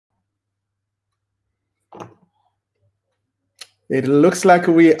It looks like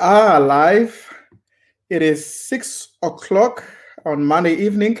we are live. It is 6 o'clock on Monday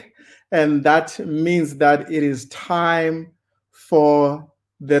evening, and that means that it is time for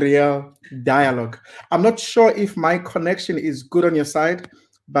the real dialogue. I'm not sure if my connection is good on your side,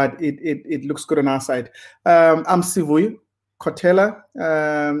 but it looks good on our side. I'm Sivuy Kotela.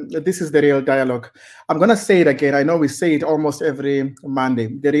 This is the real dialogue. I'm going to say it again. I know we say it almost every Monday.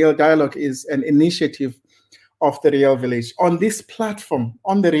 The real dialogue is an initiative of the Real Village. On this platform,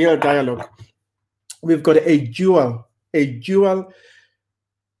 on the Real Dialogue, we've got a dual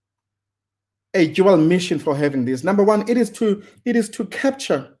mission for having this. Number one, it is to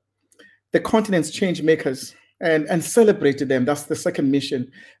capture the continent's change makers and celebrate them. That's the second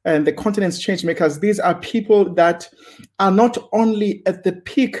mission. And the continent's change makers, these are people that are not only at the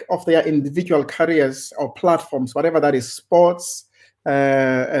peak of their individual careers or platforms, whatever that is, sports,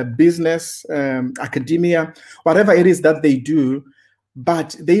 business, academia, whatever it is that they do,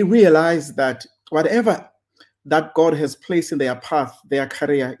 but they realize that whatever that God has placed in their path, their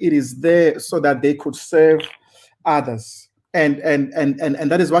career, it is there so that they could serve others. And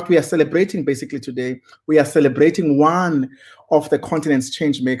that is what we are celebrating basically today. We are celebrating one of the continent's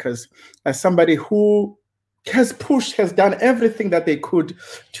change makers, as somebody who has pushed, has done everything that they could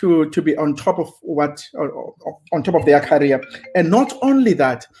to be on top of on top of their career. And not only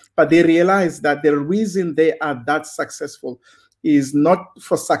that, but they realize that the reason they are that successful is not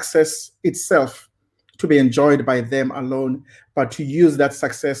for success itself to be enjoyed by them alone, but to use that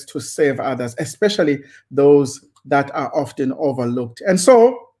success to save others, especially those that are often overlooked. And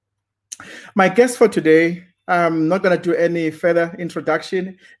so my guest for today, I'm not going to do any further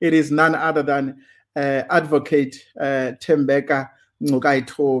introduction. It is none other than Advocate Tembeka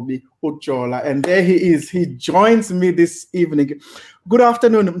Ngcukaitobi SC, and there he is. He joins me this evening. Good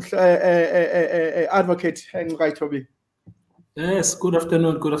afternoon, Advocate Ngcukaitobi. Yes, good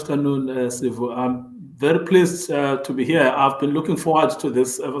afternoon, Sivu. I'm very pleased to be here. I've been looking forward to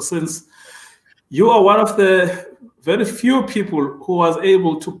this ever since. You are one of the very few people who was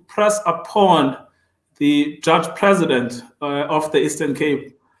able to press upon the Judge President of the Eastern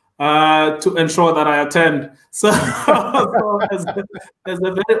Cape to ensure that I attend. So, as a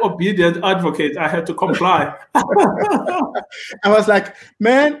very obedient advocate, I had to comply. I was like,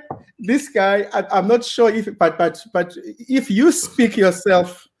 man, this guy, I'm not sure if, but if you speak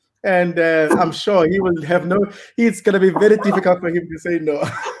yourself, and I'm sure he will have it's going to be very difficult for him to say no.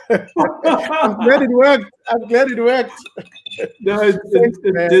 I'm glad it worked. I'm glad it worked. No, I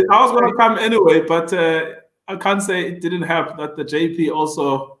was going to come anyway, but I can't say it didn't help that the JP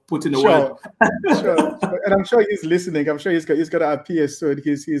also put in a word. Sure. And I'm sure he's listening. I'm sure he's going to appear soon.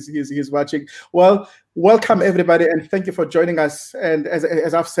 He's watching. Well, welcome everybody, and thank you for joining us. And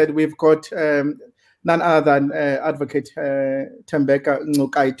as I've said, we've got none other than Advocate Tembeka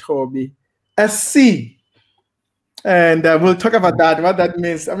Ngcukaitobi SC. And we'll talk about that, what that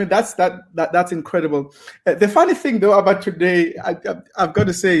means. I mean, that's incredible. The funny thing though about today, I've got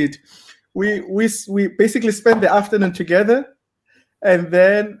to say it. We basically spent the afternoon together, and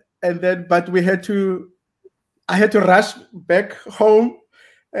then but I had to rush back home,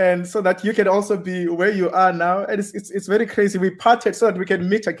 and so that you can also be where you are now. And it's very crazy. We parted so that we can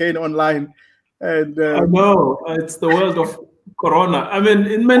meet again online. And I know it's the world of Corona. I mean,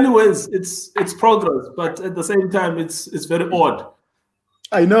 in many ways, it's progress, but at the same time, it's very odd.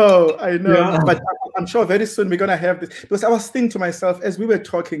 I know, yeah. But I'm sure very soon we're gonna have this, because I was thinking to myself as we were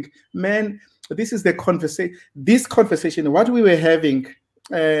talking, man, this is the conversation. This conversation, what we were having,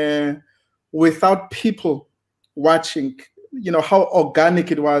 without people watching, you know, how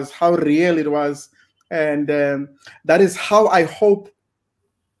organic it was, how real it was, and that is how I hope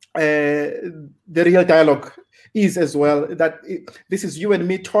the real dialogue is as well. That this is you and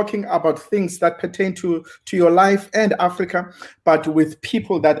me talking about things that pertain to your life and Africa, but with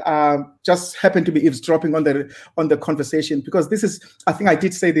people that are just happen to be eavesdropping on the conversation. Because this is, I think I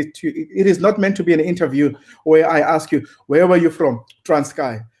did say that to you, it is not meant to be an interview where I ask you, where were you from?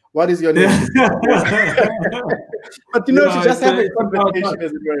 Transkei. What is your name? But you know, to just have a conversation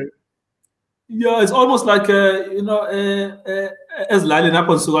as well. Yeah, it's almost like you know, as Lali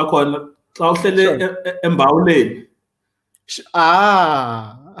Napon Sugakon. And then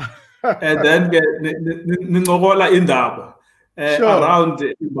around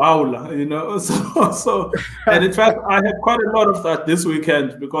Imbaula, you know. So and in fact I had quite a lot of that this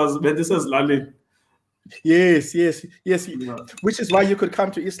weekend, because when this is Lali. Yes. Yeah. Which is why you could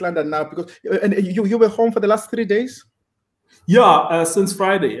come to East London now, because and you were home for the last 3 days? Yeah, since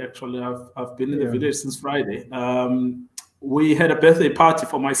Friday actually. I've been in the village since Friday. We had a birthday party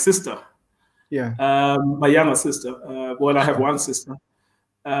for my sister. Yeah. My younger sister. Well, I have one sister.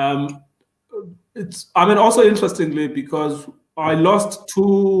 Also interestingly, because I lost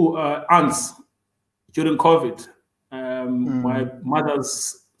two aunts during COVID, my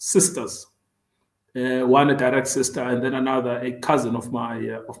mother's sisters, one a direct sister, and then another a cousin of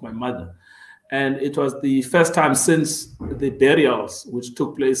my mother. And it was the first time since the burials, which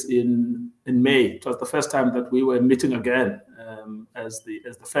took place in May. It was the first time that we were meeting again as the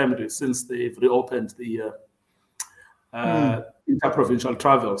family since they've reopened the interprovincial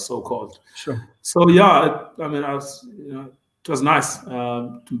travel, so called. Sure. So yeah, I mean, it was nice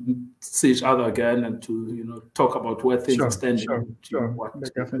to see each other again and to talk about where things are standing.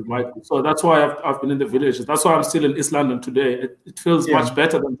 So that's why I've been in the villages. That's why I'm still in East London today. It feels much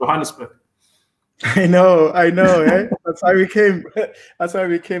better than Johannesburg. I know. Eh? That's why we came. That's why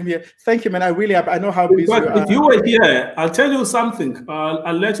we came here. Thank you, man. I know how busy you are. If you were here, I'll tell you something.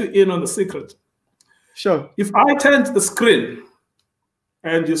 I'll let you in on the secret. Sure. If I turned the screen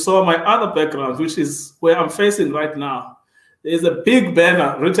and you saw my other background, which is where I'm facing right now, there's a big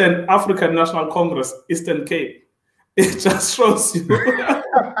banner written African National Congress, Eastern Cape. It just shows you.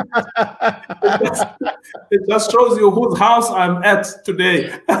 it just shows you whose house I'm at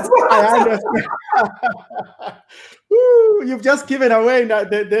today. I understand. Ooh, you've just given away now.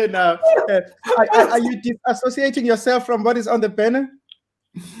 Are you disassociating yourself from what is on the banner?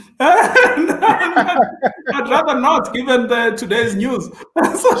 I'd rather not, given today's news.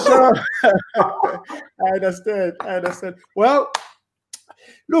 Sure. I understand. Well,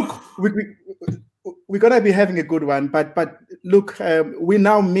 look, we're going to be having a good one, but look, we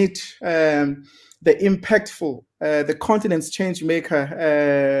now meet the impactful, the continent's change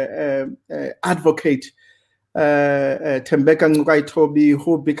maker, advocate, Tembeka Ngcukaitobi,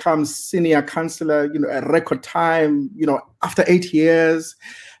 who becomes senior counselor, a record time, after 8 years,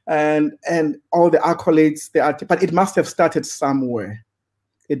 and all the accolades but it must have started somewhere.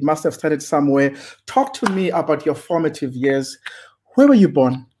 Talk to me about your formative years. Where were you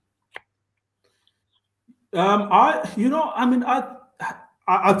born? First,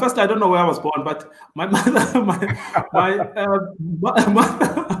 I don't know where I was born, but my mother,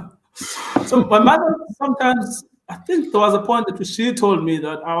 so my mother sometimes, I think there was a point that she told me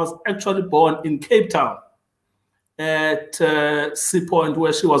that I was actually born in Cape Town at Sea Point,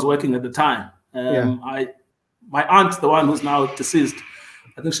 where she was working at the time. My aunt, the one who's now deceased,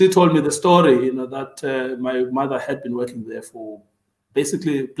 I think she told me the story, that my mother had been working there for,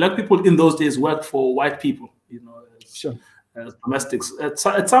 basically, black people in those days worked for white people, as domestics. At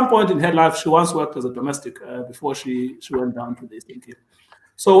some point in her life, she once worked as a domestic before she went down to the Eastern Cape.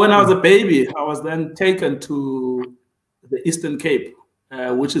 So when I was a baby, I was then taken to the Eastern Cape,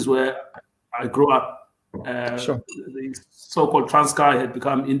 which is where I grew up. The so-called Transkei had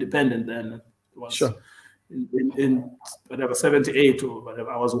become independent then. It was in whatever, 78 or whatever.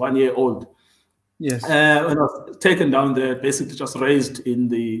 I was 1 year old. Yes. And I was taken down there, basically just raised in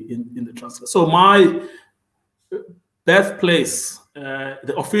the Transkei. So my birthplace,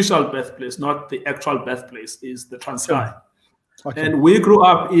 the official birthplace, not the actual birthplace, is the Transkei. Okay. And we grew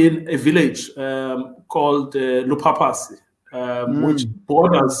up in a village called Lupapasi, which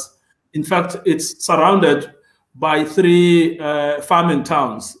borders, in fact, it's surrounded by 3 farming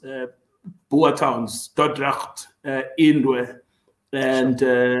towns, Boer towns, Dordrecht, Indwe, and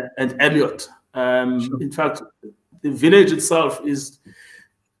Elliot. In fact, the village itself is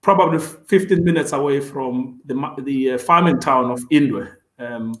probably 15 minutes away from the farming town of Indwe.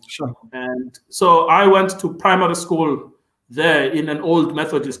 And so I went to primary school there in an old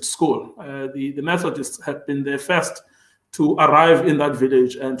Methodist school. The Methodists had been the first to arrive in that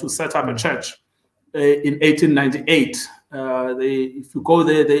village and to set up a church in 1898. If you go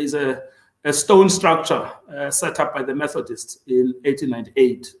there, there is a stone structure set up by the Methodists in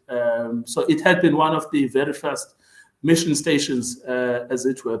 1898. So it had been one of the very first mission stations, as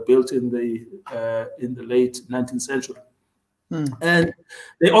it were, built in the late 19th century. And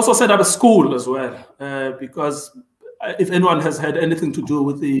they also set up a school as well, because if anyone has had anything to do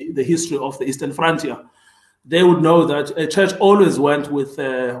with the history of the Eastern Frontier, they would know that a church always went with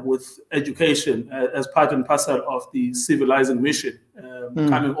education as part and parcel of the civilizing mission,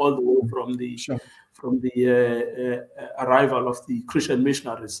 coming all the way from the arrival of the Christian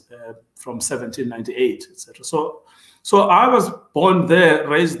missionaries from 1798, etc. So I was born there,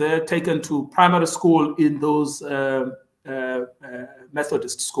 raised there, taken to primary school in those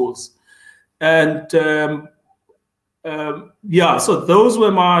Methodist schools, and so those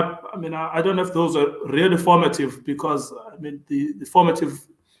were my, I don't know if those are really formative, because the formative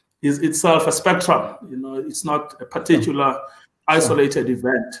is itself a spectrum. It's not a particular isolated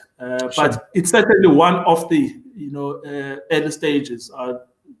event, but it's certainly one of the early stages.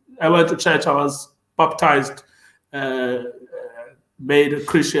 I went to church. I was baptized, made a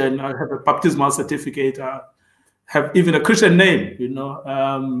Christian. I have a baptismal certificate. I have even a Christian name,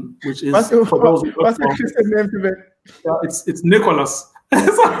 which is what's the Christian name to me? It's Nicholas.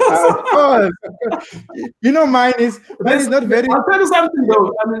 Of course. Mine is not very. I'll tell you something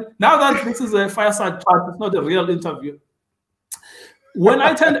though. I mean, now that this is a fireside chat, it's not a real interview. When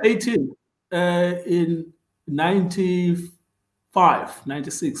I turned 18 in 95,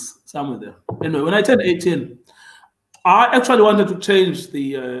 96, somewhere there. Anyway, when I turned 18, I actually wanted to change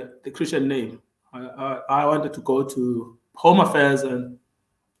the Christian name. I wanted to go to Home Affairs and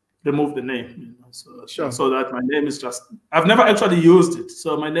remove the name, so that my name is just. I've never actually used it,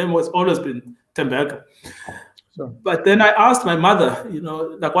 so my name was always been Tembeka. Sure. But then I asked my mother,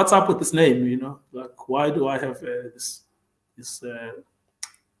 like, what's up with this name? Like, why do I have this?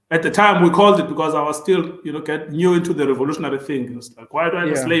 At the time, we called it, because I was still, get new into the revolutionary thing. It was like, why do I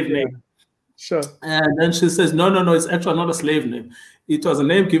have a slave name? Sure. And then she says, no, it's actually not a slave name. It was a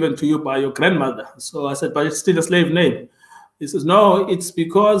name given to you by your grandmother. So I said, but it's still a slave name. He says, no, it's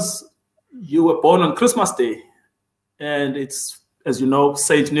because you were born on Christmas Day. And it's, as you know,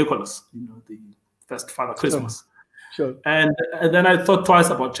 Saint Nicholas, the first Father Christmas. Sure. And then I thought twice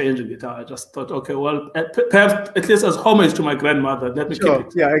about changing it. I just thought, okay, well, perhaps at least as homage to my grandmother, let me keep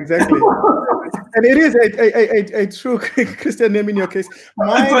it. Yeah, exactly. And it is a true Christian name in your case.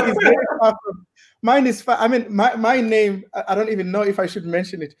 Mine is very far from. Mine is far. I mean, my name. I don't even know if I should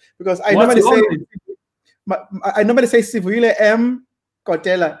mention it, because I normally say Sivuile M.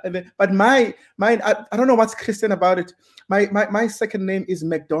 Kotela, but mine. I don't know what's Christian about it. My second name is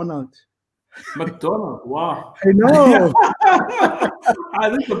McDonald. McDonald, wow. I know. I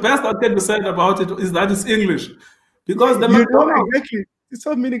think the best I can be said about it is that it's English, because the McDonald, exactly. It's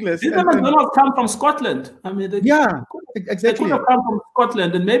so meaningless. Did the McDonald's come from Scotland? I mean, exactly. They could have come from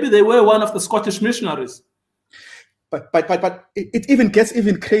Scotland, and maybe they were one of the Scottish missionaries. But it even gets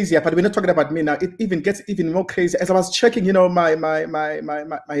even crazier. But we're not talking about me now. It even gets even more crazy. As I was checking, my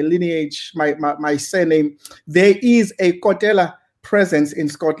lineage, my surname, there is a Kotela presence in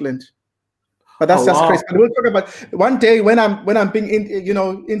Scotland. But that's just crazy. But we'll talk about one day when I'm being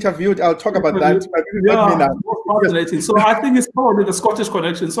interviewed. I'll talk about that. But fascinating. So I think it's probably the Scottish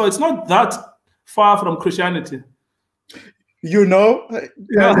connection. So it's not that far from Christianity.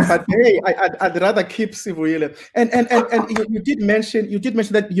 But hey, I'd rather keep Sivuile. And you did mention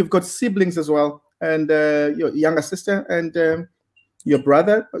that you've got siblings as well, and your younger sister and your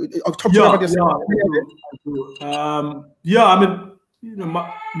brother. Talk to me about your I mean.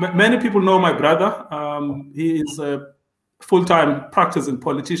 Many people know my brother. He is a full-time practicing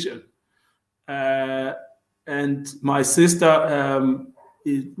politician. And my sister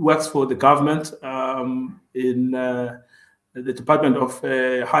works for the government in the Department of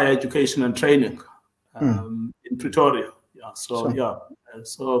Higher Education and Training in Pretoria.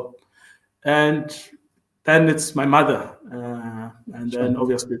 And then it's my mother, and then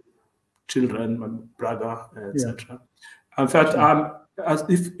obviously children, my brother, etc. In fact,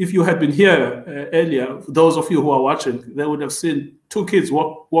 if you had been here earlier, those of you who are watching, they would have seen two kids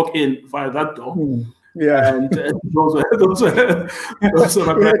walk in via that door. And those were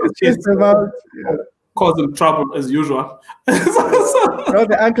my brother's kids. Cause them trouble as usual.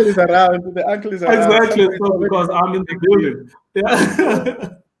 The uncle is around. Exactly. So because I'm in the building.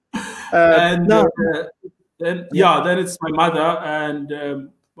 Then it's my mother, and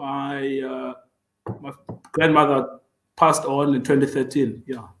my grandmother passed on in 2013.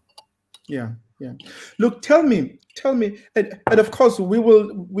 Yeah. Look, tell me, and of course we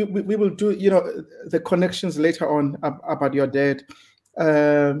will do the connections later on about your dad.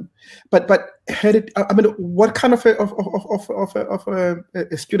 But what kind of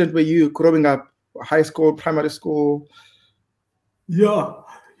a student were you growing up? High school, primary school? Yeah,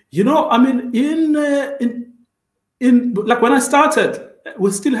 I mean, in like when I started, we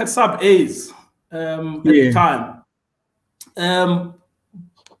still had sub A's at the time. I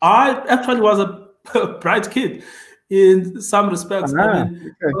actually was a bright kid in some respects. But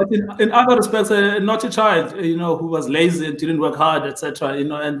in other respects, a naughty child, who was lazy and didn't work hard, etc.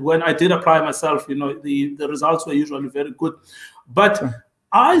 And when I did apply myself, the results were usually very good. But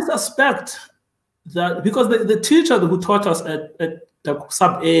I suspect that because the teacher who taught us at the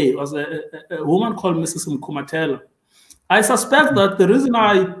sub A was a woman called Mrs. Mkumatela. I suspect that the reason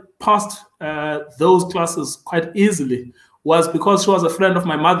I passed those classes quite easily was because she was a friend of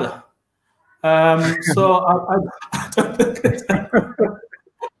my mother. So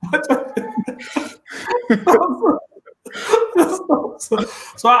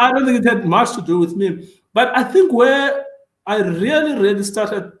So I don't think it had much to do with me. But I think where I really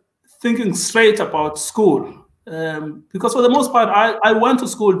started thinking straight about school, because for the most part, I went to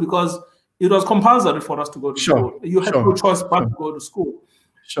school because it was compulsory for us to go to school. You had no choice but to go to school.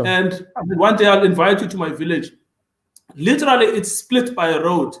 And one day I'll invite you to my village. Literally, it's split by a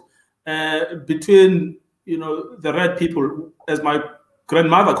road between, the red people, as my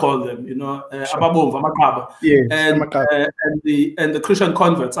grandmother called them, Ababomva, Makaba, and the Christian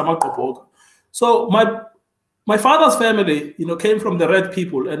converts, Amaqoboga. So my father's family, came from the red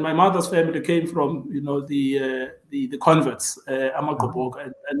people, and my mother's family came from, the converts,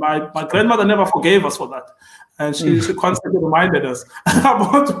 Amaqoboga. And my grandmother never forgave us for that, and she constantly reminded us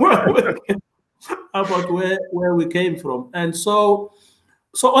about where we came from. And so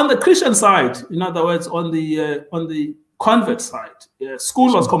on the Christian side, in other words, on the convert side,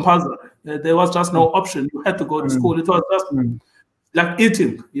 school was compulsory. There was just no option. You had to go to school. It was just like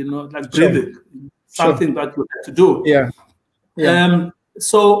eating, like breathing, something that you had to do.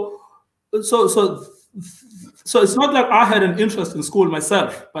 So it's not like I had an interest in school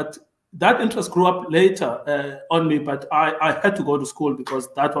myself, but that interest grew up later on me. But I had to go to school because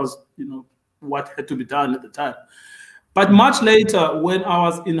that was, what had to be done at the time. But much later, when I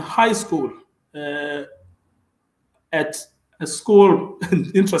was in high school, at a school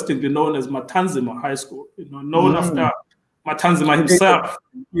interestingly known as Matanzima High School, known after Matanzima himself.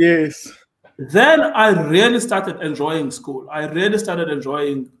 Yes. Then I really started enjoying school. I really started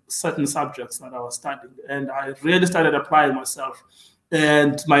enjoying certain subjects that I was studying, and I really started applying myself.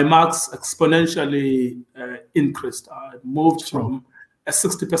 And my marks exponentially increased. I moved from a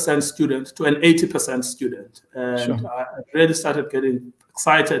 60% student to an 80% student. And I really started getting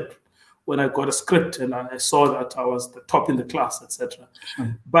excited when I got a script and I saw that I was the top in the class, etc.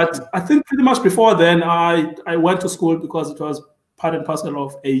 But I think pretty much before then, I went to school because it was part and parcel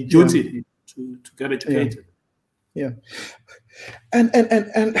of a duty to get educated. And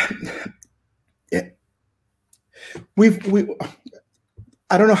we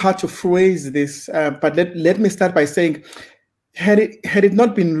I don't know how to phrase this, but let me start by saying, had it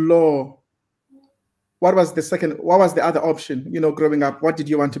not been law, what was the other option, growing up? What did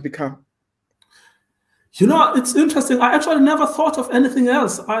you want to become? It's interesting. I actually never thought of anything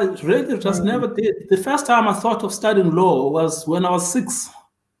else. I really just never did. The first time I thought of studying law was when I was 6,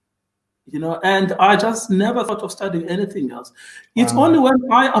 and I just never thought of studying anything else. It's only when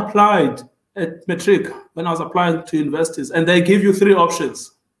I applied at Matric, when I was applying to universities, and they give you 3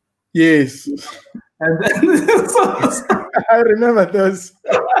 options. Yes. And then I remember those.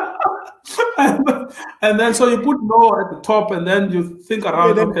 and then so you put law at the top, and then you think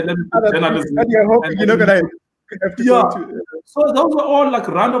around, okay, let me put journalism. And you're hoping you're not going to have to go to. So those were all like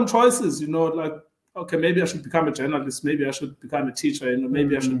random choices, like, okay, maybe I should become a journalist, maybe I should become a teacher,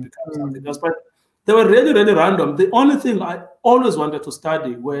 maybe I should become something else. But they were really, really random. The only thing I always wanted to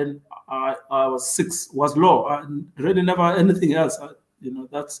study when I was 6 was law. I really never anything else.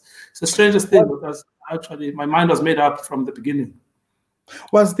 It's the strangest thing, because actually my mind was made up from the beginning.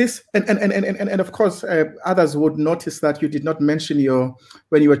 Was this and of course others would notice that you did not mention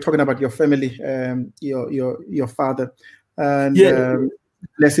when you were talking about your family, your father, and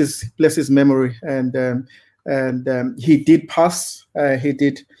bless his memory, and he did pass. He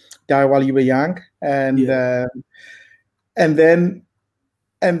did die while you were young, and then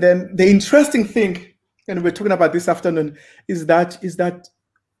the interesting thing, and we're talking about this afternoon, is that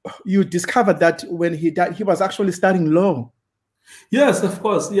you discovered that when he died, he was actually studying law. Yes, of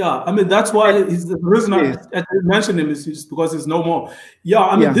course. Yeah, I mean, that's why the reason I mentioned him is just because he's no more. Yeah,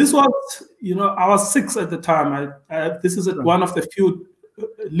 I mean, this was, I was 6 at the time. This is one of the few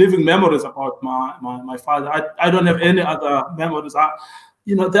living memories about my father. I don't have any other memories.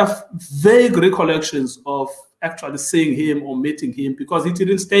 There are vague recollections of actually seeing him or meeting him, because he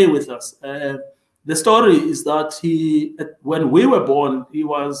didn't stay with us. The story is that when we were born, he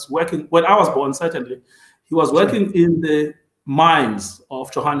was working. When I was born, certainly, he was working in the mines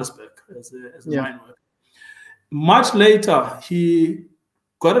of Johannesburg as a mine worker. Much later, he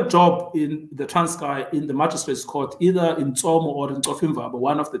got a job in the Transkei in the magistrates court, either in Tsomo or in Tsofimvaba,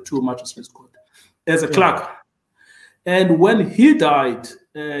 one of the 2 magistrates court, as a clerk. And when he died,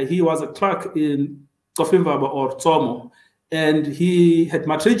 he was a clerk in Tsofimvaba or Tsomo, and he had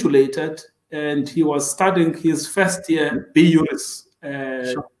matriculated, and he was studying his first year B.Juris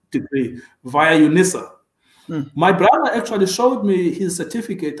degree via Unitra. My brother actually showed me his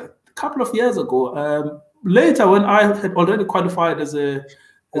certificate a couple of years ago. Later, when I had already qualified as an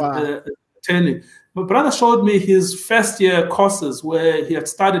attorney, my brother showed me his first year courses where he had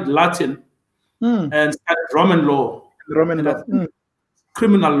studied Latin and studied Roman law. Roman law.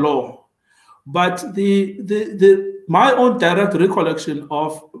 Criminal law. But my own direct recollection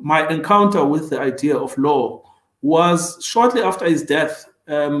of my encounter with the idea of law was shortly after his death.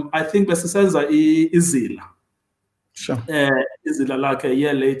 I think Besisenza Izila. Sure. Izila, like a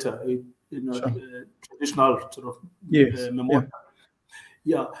year later, sure. Traditional sort of memorial.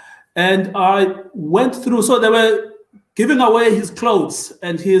 Yeah. And I went through, so they were giving away his clothes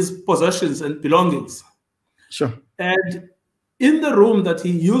and his possessions and belongings. Sure. And in the room that he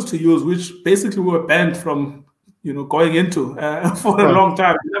used to use, which basically we were banned from, going into for a long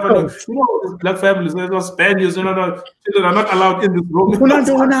time. You never know. Black families, they just ban you. Children are not allowed in this room.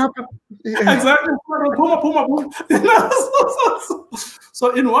 Exactly.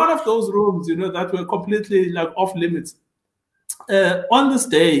 So in one of those rooms, that were completely like off limits. On this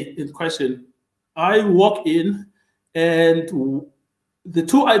day in question, I walk in, and the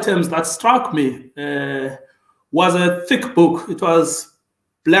two items that struck me was a thick book. It was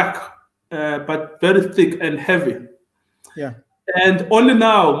black, but very thick and heavy. Yeah. And only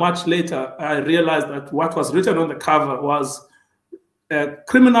now, much later, I realized that what was written on the cover was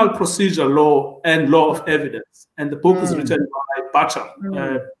criminal procedure law and law of evidence. And the book is written by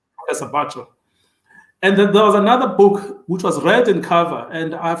Professor Batcher. And then there was another book which was red in cover,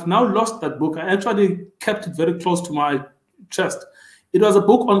 and I've now lost that book. I actually kept it very close to my chest. It was a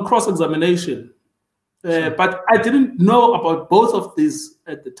book on cross-examination. But I didn't know about both of these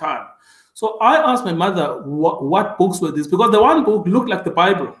at the time. So I asked my mother what books were these, because the one book looked like the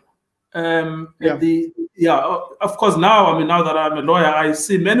Bible. Of course, now that I'm a lawyer, I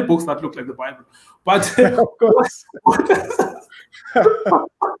see many books that look like the Bible. But of course.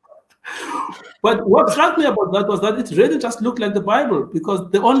 But what struck me about that was that it really just looked like the Bible, because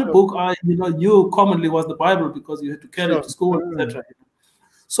the only book I knew commonly was the Bible, because you had to carry it to school, etc.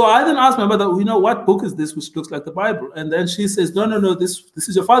 So I then asked my mother, what book is this which looks like the Bible? And then she says, no, this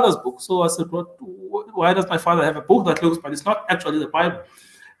is your father's book. So I said, why does my father have a book that looks, but it's not actually the Bible?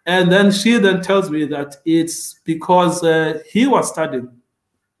 And then she then tells me that it's because he was studying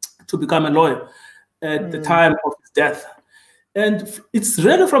to become a lawyer at the time of his death. And it's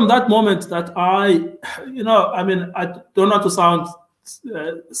really from that moment that I don't want to sound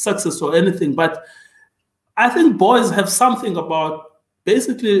sexist or anything, but I think boys have something about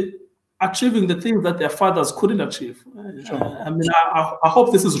basically achieving the things that their fathers couldn't achieve. Sure. I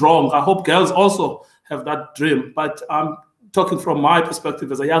hope this is wrong. I hope girls also have that dream, but I'm talking from my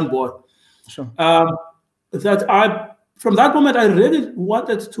perspective as a young boy. Sure. From that moment, I really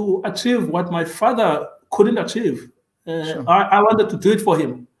wanted to achieve what my father couldn't achieve. Sure. I wanted to do it for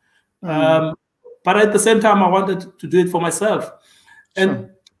him. But at the same time, I wanted to do it for myself. And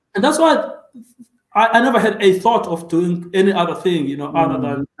that's why I never had a thought of doing any other thing, other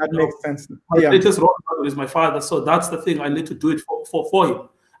than that makes sense. My greatest role model is my father, so that's the thing I need to do it for him.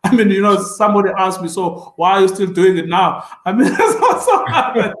 Somebody asked me, so why are you still doing it now?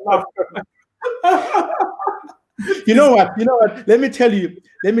 You know what? Let me tell you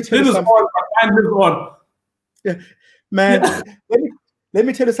something. Yeah, man. Let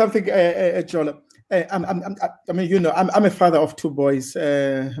me tell you something, Jola. I'm a father of two boys,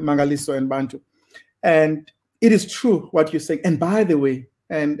 Mangaliso and Bantu. And it is true what you're saying. And by the way,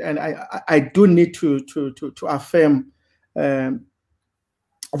 and I do need to affirm,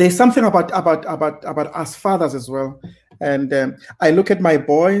 there's something about us fathers as well. And I look at my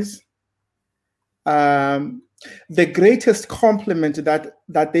boys. The greatest compliment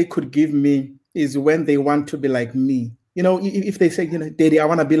that they could give me is when they want to be like me. If they say, Daddy, I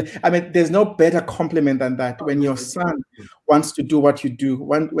want to be like, there's no better compliment than that. When your son wants to do what you do,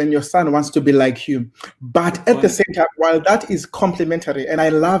 when your son wants to be like you. But at the same time, while that is complimentary, and I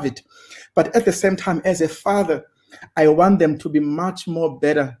love it, but at the same time, as a father, I want them to be much more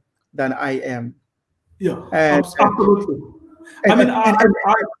better than I am. Yeah, absolutely. And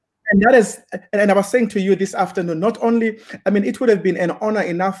that is, and I was saying to you this afternoon, not only, it would have been an honor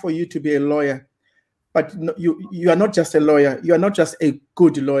enough for you to be a lawyer, but you are not just a lawyer, you are not just a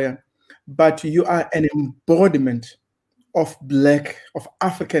good lawyer, but you are an embodiment of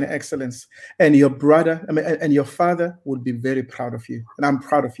African excellence. And your brother, and your father would be very proud of you. And I'm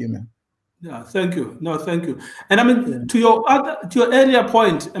proud of you, man. Yeah, thank you. No, thank you. And to your earlier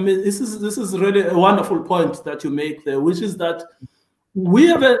point, this is really a wonderful point that you make there, which is that we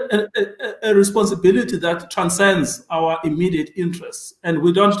have a responsibility that transcends our immediate interests, and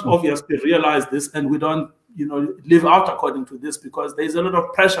we don't obviously realize this, and we don't, live out according to this, because there's a lot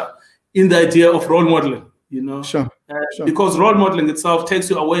of pressure in the idea of role modeling, Sure. Because role modeling itself takes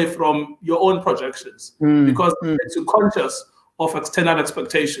you away from your own projections, because it makes you conscious of external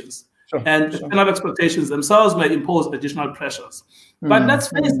expectations. and external expectations themselves may impose additional pressures. But let's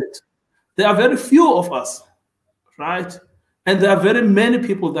face it, there are very few of us, right? And there are very many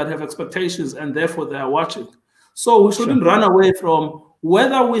people that have expectations, and therefore they are watching. So we shouldn't run away from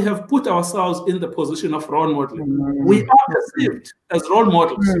whether we have put ourselves in the position of role modeling. We are perceived as role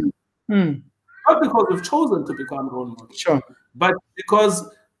models, not because we've chosen to become role models, but because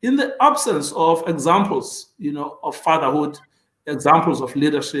in the absence of examples, of fatherhood, examples of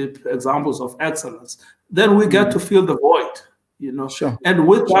leadership, examples of excellence, then we get to fill the void, And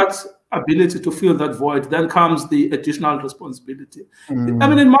with that ability to fill that void, then comes the additional responsibility. I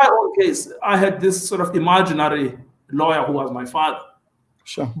mean, in my own case, I had this sort of imaginary lawyer who was my father.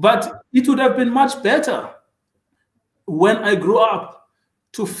 But it would have been much better when I grew up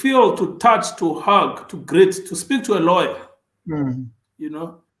to feel, to touch, to hug, to greet, to speak to a lawyer,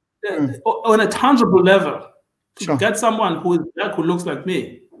 on a tangible level, to get someone who is black, who looks like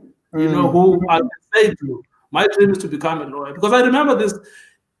me, who I can say to, my dream is to become a lawyer. Because I remember this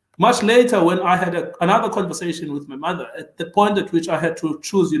much later when I had another conversation with my mother at the point at which I had to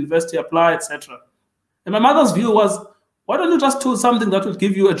choose university, apply, etc. And my mother's view was, why don't you just do something that will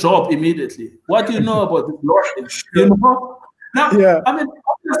give you a job immediately? What do you know about this law thing? Now, I mean,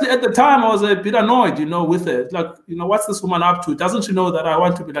 obviously at the time I was a bit annoyed, with it. Like, what's this woman up to? Doesn't she know that I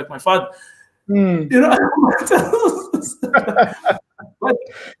want to be like my father? But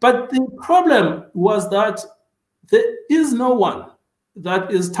the problem was that there is no one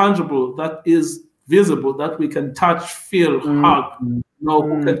that is tangible, that is visible, that we can touch, feel, hug,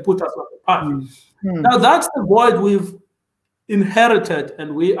 who can put us on the path. Now that's the void we've inherited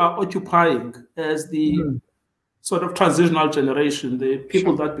and we are occupying as the sort of transitional generation, the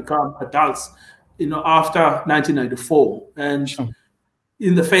people that become adults, after 1994, and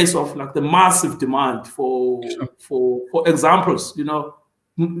in the face of like the massive demand for examples.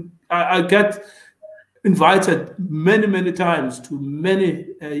 I get invited many times to many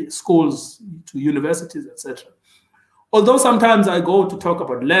schools, to universities, etc. Although sometimes I go to talk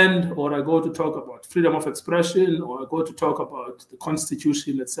about land, or I go to talk about freedom of expression, or I go to talk about the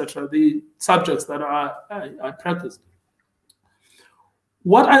Constitution, etc., the subjects that I practice.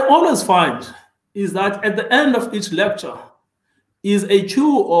 What I always find is that at the end of each lecture is a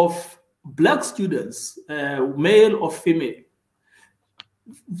queue of black students, male or female.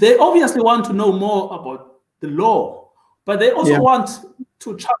 They obviously want to know more about the law, but they also want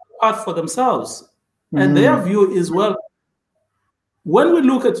to chart a path for themselves. And their view is, well, when we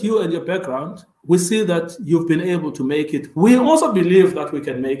look at you and your background, we see that you've been able to make it. We also believe that we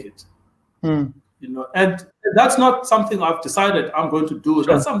can make it. And that's not something I've decided I'm going to do.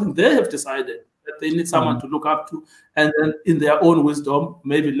 That's something they have decided, that they need someone to look up to. And then in their own wisdom,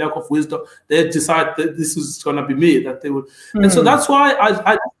 maybe lack of wisdom, they decide that this is going to be me, that they will. And so that's why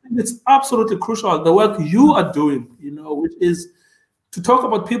I think it's absolutely crucial, the work you are doing, which is to talk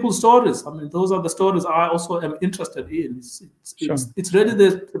about people's stories. I mean, those are the stories I also am interested in. It's really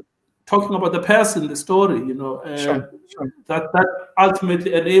the talking about the person, the story, that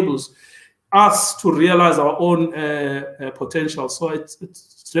ultimately enables us to realize our own potential. So it's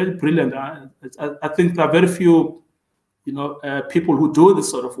really brilliant. I think there are very few, people who do this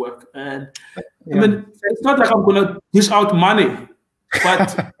sort of work. And I mean, it's not like I'm going to dish out money,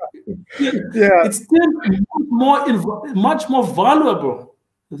 but it's still much more valuable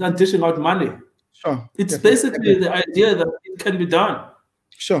than dishing out money. It's basically the idea that it can be done.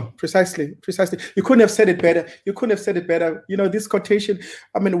 Precisely. You couldn't have said it better. This quotation,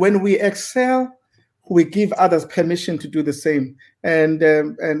 I mean, when we excel, we give others permission to do the same. And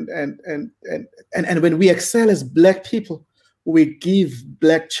when we excel as Black people, we give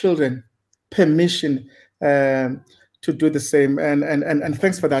Black children permission to do the same. And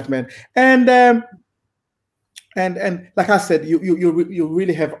thanks for that, man. And like I said, you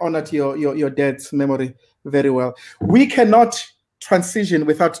really have honored your dad's memory very well. We cannot transition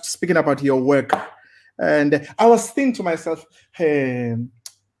without speaking about your work. And I was thinking to myself, hey,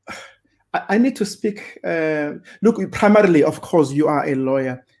 I need to speak. Look, primarily, of course, you are a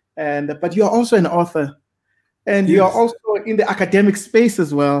lawyer, but you are also an author, and you are also in the academic space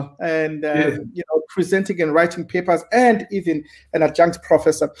as well, and presenting and writing papers, and even an adjunct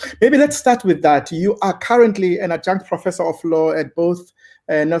professor. Maybe let's start with that. You are currently an adjunct professor of law at both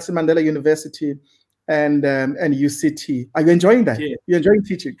Nelson Mandela University and UCT. Are you enjoying that? You're enjoying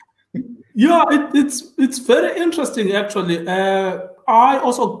teaching? Yeah, it's very interesting, actually. I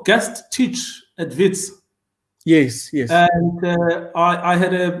also guest teach at WITS. Yes. And I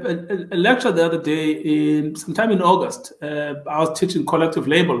had a lecture the other day, sometime in August. I was teaching collective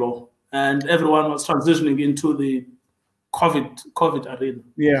labor law, and everyone was transitioning into the COVID arena.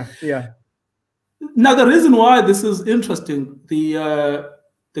 Yeah, yeah. Now, the reason why this is interesting, the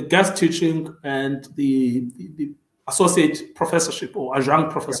guest teaching and the associate professorship or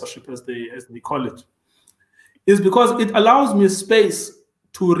adjunct professorship, as they call it, is because it allows me space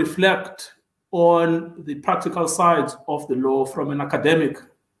to reflect on the practical sides of the law from an academic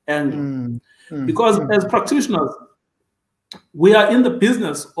angle. Because as practitioners, we are in the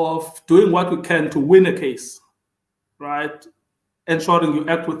business of doing what we can to win a case, right? Ensuring you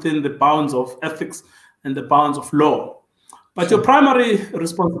act within the bounds of ethics and the bounds of law. But your primary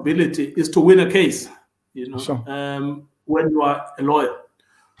responsibility is to win a case, when you are a lawyer.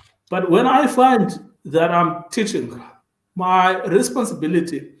 But when I find that I'm teaching, my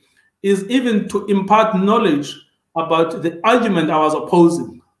responsibility is even to impart knowledge about the argument I was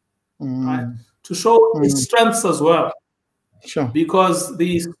opposing, right? To show its strengths as well. Because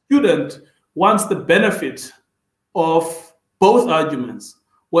the student wants the benefit of both arguments,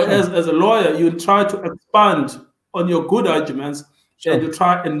 whereas as a lawyer, you try to expand on your good arguments and you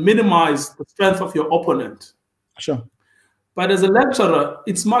try and minimize the strength of your opponent. But as a lecturer,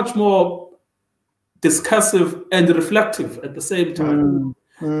 it's much more discursive and reflective at the same time.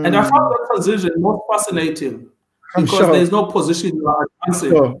 And I found that transition more fascinating because there's no position you are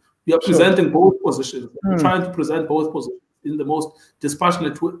advancing. You are presenting both positions. You're trying to present both positions in the most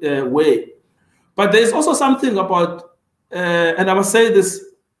dispassionate way. But there's also something about, and I must say this,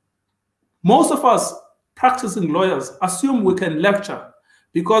 most of us practicing lawyers assume we can lecture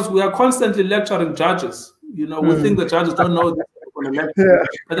because we are constantly lecturing judges. We think the judges don't know that we're going to lecture.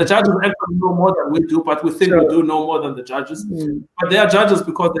 But the judges actually know more than we do, but we think we do know more than the judges. But they are judges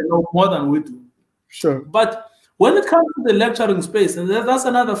because they know more than we do. But when it comes to the lecturing space, and that's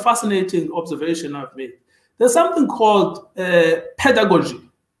another fascinating observation I've made, there's something called pedagogy,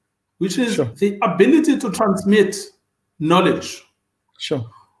 which is the ability to transmit knowledge.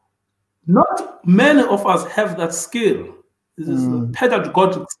 Not many of us have that skill. This is a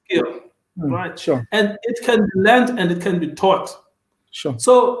pedagogic skill, right? And it can be learned and it can be taught.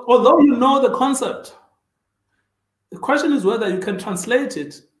 So although you know the concept, the question is whether you can translate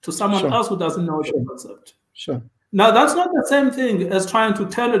it to someone else who doesn't know the concept. Now, that's not the same thing as trying to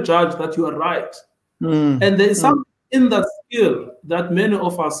tell a judge that you are right. And there is something in that skill that many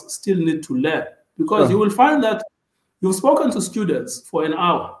of us still need to learn, because you will find that you've spoken to students for an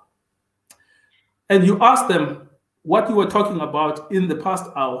hour and you ask them what you were talking about in the past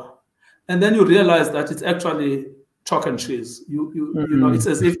hour, and then you realize that it's actually chalk and cheese. You know, it's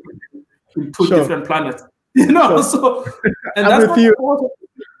as if in two different planets. So and that's not the fault of,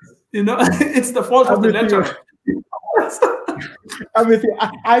 it's the fault of the lecturer. I'm with you.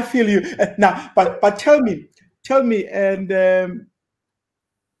 I feel you now. But tell me, and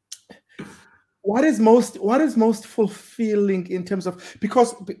what is most fulfilling in terms of,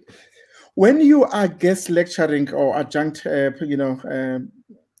 because when you are guest lecturing or adjunct, as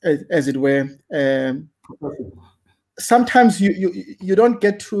it were, sometimes you don't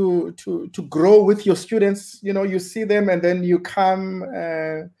get to grow with your students. You see them and then you come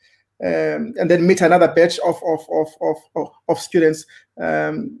and then meet another batch of students.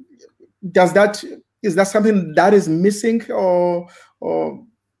 Is that something that is missing, or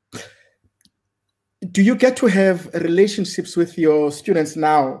do you get to have relationships with your students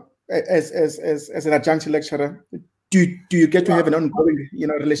now as an adjunct lecturer? Do you get to have an ongoing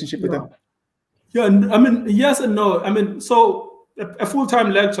relationship with them? Yeah, I mean, yes and no. I mean, so a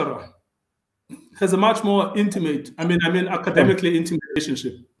full-time lecturer has a much more intimate, academically intimate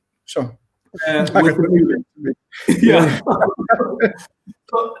relationship. Yeah.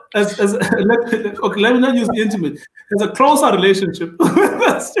 So let me not use intimate. There's a closer relationship.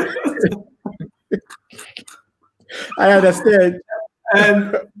 I understand.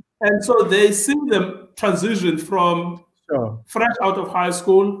 And so they see them transition from fresh out of high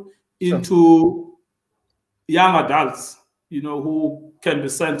school into young adults, who can be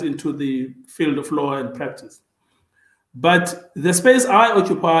sent into the field of law and practice. But the space I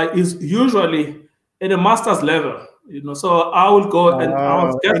occupy is usually at a master's level, So I will go and I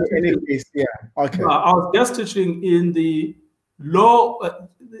was guest teaching in the law,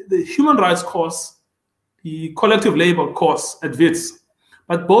 the human rights course, the collective labor course at WITS,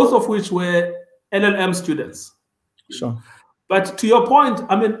 but both of which were LLM students. But to your point,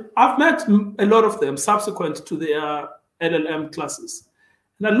 I've met a lot of them subsequent to their LLM classes.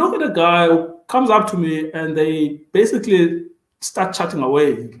 And I look at a guy who comes up to me and they basically start chatting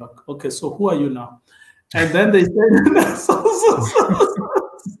away. Like, okay, so who are you now? And then they say,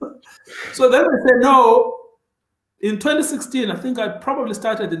 so then they say, no, in 2016, I think I probably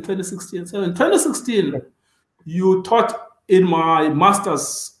started in 2016. So in 2016, you taught in my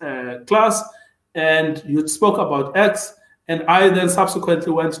master's class, and you spoke about X, and I then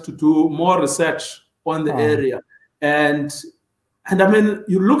subsequently went to do more research on the area. And I mean,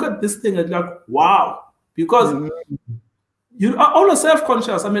 you look at this thing and like, wow, because you are always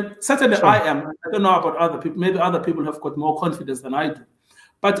self-conscious. I mean, certainly I am. I don't know about other people. Maybe other people have got more confidence than I do.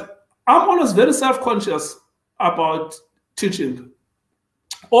 But I'm always very self-conscious about teaching,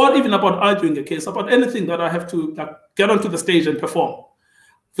 or even about arguing a case, about anything that I have to get onto the stage and perform.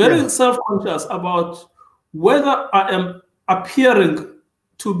 Very self-conscious about whether I am appearing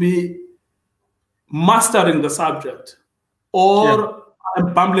to be mastering the subject or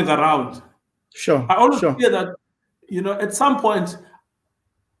I'm bumbling around. I always fear that, you know, at some point,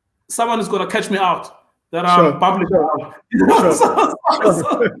 someone is going to catch me out that I'm bumbling around. You know?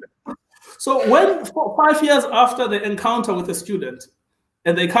 So when 5 years after the encounter with a student,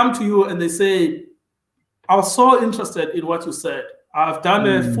 and they come to you and they say, I was so interested in what you said. I've done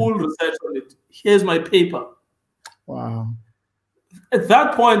a full research on it. Here's my paper. Wow. At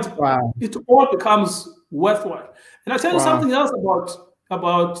that point, it all becomes worthwhile. And I tell you something else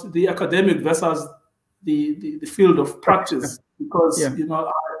about the academic versus the field of practice, because you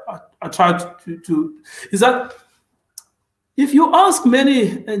know, I try to is that if you ask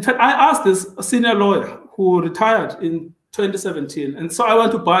many, in fact, I asked this senior lawyer who retired in 2017, and so I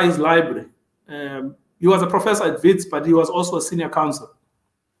went to buy his library. He was a professor at Wits, but he was also a senior counsel.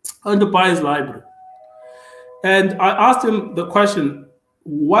 I went to buy his library. And I asked him the question,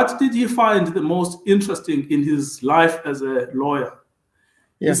 what did he find the most interesting in his life as a lawyer?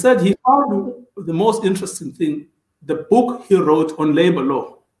 He said he found the most interesting thing, the book he wrote on labor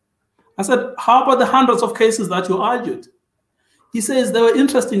law. I said, how about the hundreds of cases that you argued? He says they were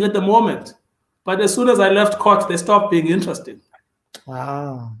interesting at the moment, but as soon as I left court, they stopped being interesting.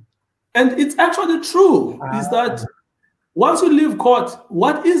 Wow. And it's actually true, is that once you leave court,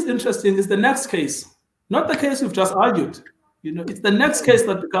 what is interesting is the next case, not the case you've just argued. You know, it's the next case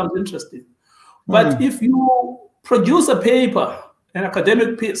that becomes interesting. But if you produce a paper, an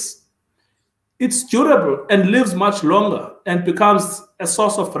academic piece, it's durable and lives much longer and becomes a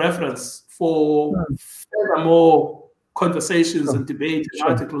source of reference for more conversations and debate and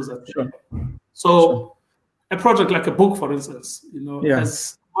articles. So a project like a book, for instance, you know,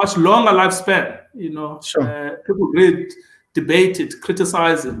 has much longer lifespan. You know, people read, debate it,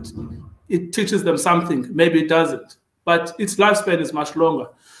 criticize it. It teaches them something. Maybe it doesn't, but its lifespan is much longer.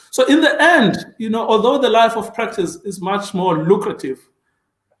 So in the end, you know, although the life of practice is much more lucrative,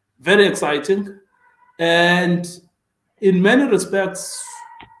 very exciting, and in many respects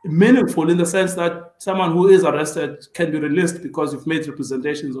meaningful in the sense that someone who is arrested can be released because you've made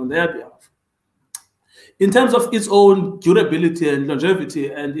representations on their behalf. In terms of its own durability and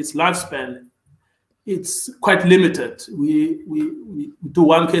longevity and its lifespan, it's quite limited. We do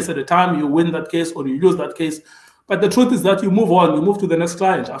one case at a time, you win that case or you lose that case. But the truth is that you move on, you move to the next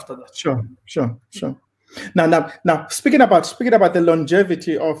client after that. Sure. Now, speaking about the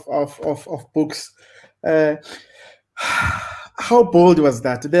longevity of books, how bold was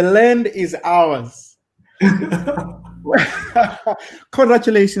that? The land is ours.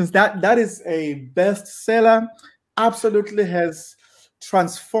 Congratulations! That is a bestseller. Absolutely has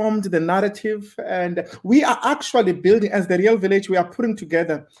transformed the narrative, and we are actually building, as the Real Village, we are putting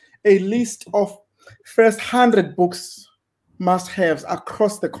together a list of first 100 books must-haves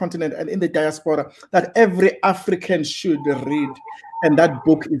across the continent and in the diaspora that every African should read, and that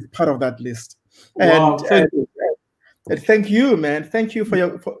book is part of that list. Wow, and thank you, man. Thank you for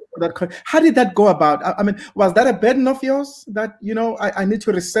that. How did that go about? I mean, was that a burden of yours that, you know, I need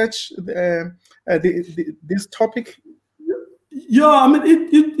to research this topic? Yeah, I mean,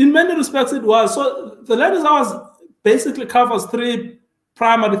 in many respects it was. So the Land is Ours basically covers three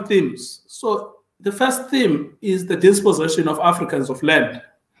primary themes. So the first theme is the dispossession of Africans of land.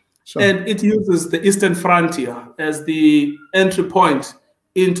 Sure. And it uses the Eastern frontier as the entry point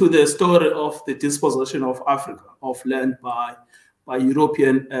into the story of the dispossession of Africa, of land by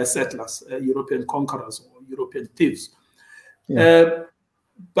European settlers, European conquerors, or European thieves. Yeah.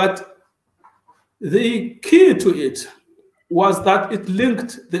 But the key to it was that it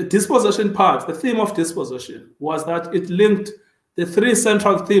linked the dispossession part, the theme of dispossession, was that it linked the three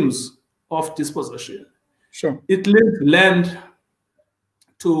central themes of dispossession. Sure. It linked land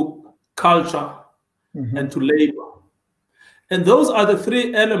to culture and to labor. And those are the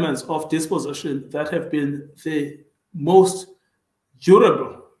three elements of dispossession that have been the most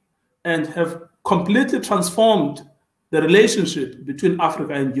durable and have completely transformed the relationship between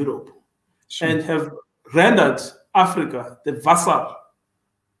Africa and Europe, and have rendered Africa the vassal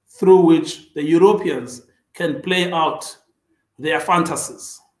through which the Europeans can play out their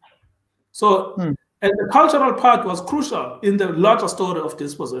fantasies. So, and the cultural part was crucial in the larger story of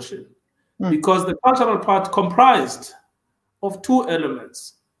dispossession, because the cultural part comprised of two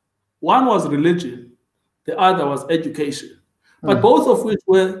elements. One was religion, the other was education, but both of which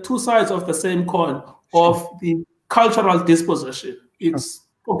were two sides of the same coin of the cultural dispossession. It's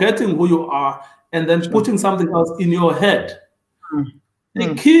forgetting who you are and then putting something else in your head.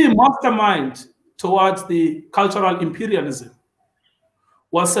 The key mastermind towards the cultural imperialism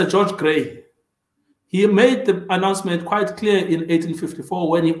was Sir George Grey. He made the announcement quite clear in 1854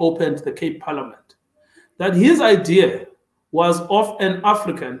 when he opened the Cape Parliament, that his idea was of an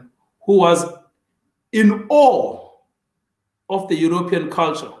African who was in awe of the European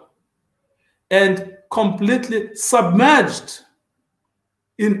culture and completely submerged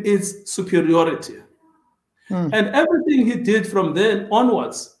in its superiority. And everything he did from then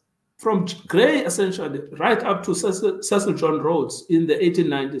onwards, from Grey essentially right up to Cecil John Rhodes in the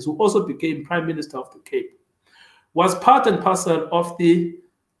 1890s, who also became Prime Minister of the Cape, was part and parcel of the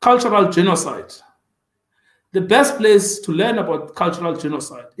cultural genocide. The best place to learn about cultural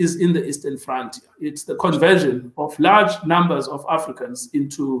genocide is in the Eastern Frontier. It's the conversion of large numbers of Africans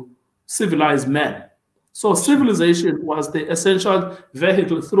into civilized men. So civilization was the essential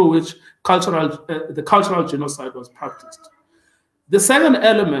vehicle through which the cultural genocide was practiced. The second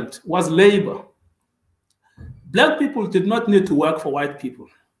element was labor. Black people did not need to work for white people.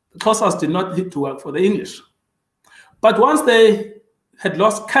 The Xhosas did not need to work for the English. But once they had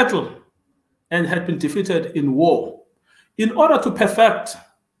lost cattle and had been defeated in war, in order to perfect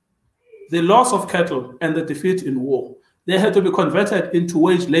the loss of cattle and the defeat in war, they had to be converted into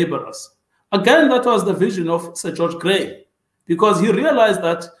wage laborers. Again, that was the vision of Sir George Grey, because he realized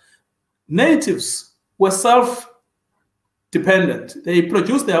that natives were self-dependent. They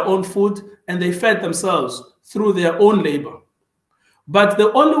produced their own food and they fed themselves through their own labor. But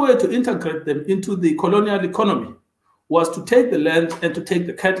the only way to integrate them into the colonial economy was to take the land and to take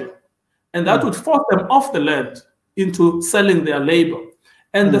the cattle. And that would force them off the land into selling their labor.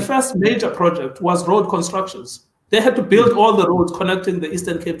 And the first major project was road constructions. They had to build all the roads connecting the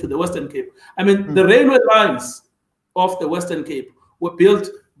Eastern Cape to the Western Cape. I mean, the railway lines of the Western Cape were built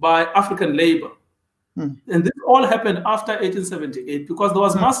by African labor. And this all happened after 1878 because there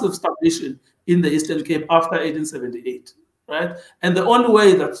was massive starvation in the Eastern Cape after 1878, right? And the only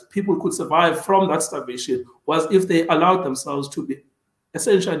way that people could survive from that starvation was if they allowed themselves to be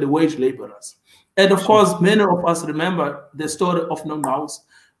essentially wage laborers. And of course, many of us remember the story of Nongqawuse.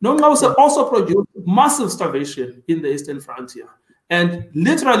 Nongqawuse also produced massive starvation in the Eastern Frontier. And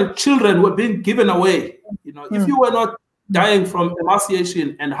literally children were being given away. You know, if you were not dying from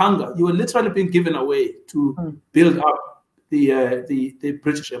emaciation and hunger, you were literally being given away to build up the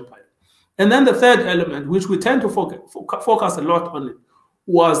British Empire. And then the third element, which we tend to focus a lot on, it,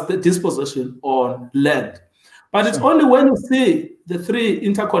 was the dispossession on land. But it's only when you see the three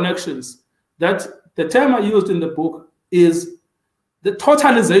interconnections that the term I used in the book is the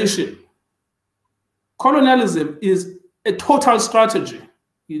totalization. Colonialism is a total strategy.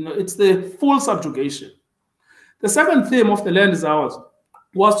 You know, it's the full subjugation. The second theme of The Land is Ours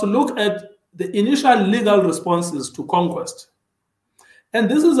was to look at the initial legal responses to conquest. And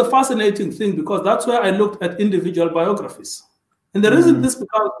this is a fascinating thing because that's where I looked at individual biographies. And the reason this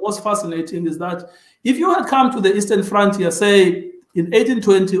was fascinating is that if you had come to the Eastern Frontier, say, in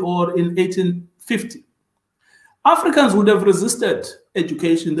 1820 or in 1850, Africans would have resisted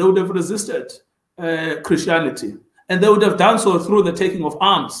education, they would have resisted Christianity, and they would have done so through the taking of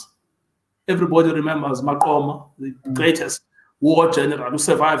arms. Everybody remembers Maqoma, the greatest war general who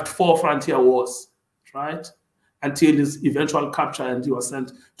survived 4 frontier wars, right? Until his eventual capture and he was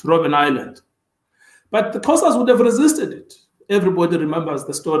sent to Robben Island. But the Xhosas would have resisted it. Everybody remembers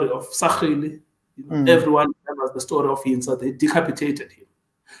the story of Sakhile. Everyone remembers the story of Hinsa. They decapitated him.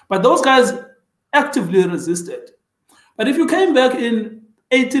 But those guys actively resisted. But if you came back in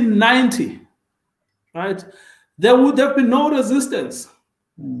 1890, right, there would have been no resistance.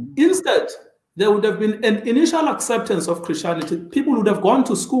 Instead, there would have been an initial acceptance of Christianity. People would have gone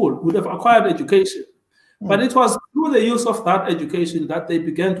to school, would have acquired education. But it was through the use of that education that they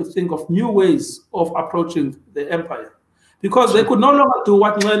began to think of new ways of approaching the empire. Because they could no longer do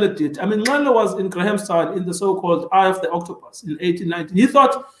what Mandela did. I mean, Mandela was in Grahamstown in the so-called Eye of the Octopus in 1890. He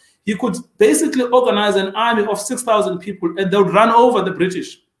thought he could basically organize an army of 6,000 people and they would run over the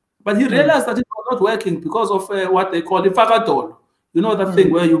British. But he realized that it was not working because of what they call the Fakatol. You know that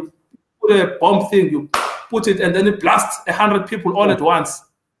thing where you put a bomb thing, you put it and then it blasts 100 people all at once.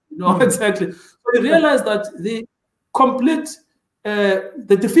 You know, exactly. So he realized that the complete,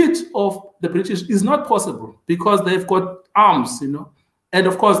 the defeat of the British is not possible because they've got arms, you know. And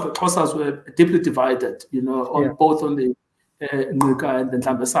of course, the Xhosas were deeply divided, you know, on both on the Nika and the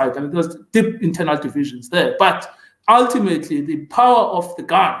Ntambe side. I mean, there's deep internal divisions there. But ultimately, the power of the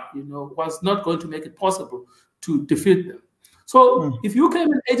gun, you know, was not going to make it possible to defeat them. So if you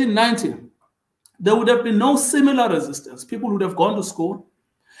came in 1890, there would have been no similar resistance. People would have gone to school.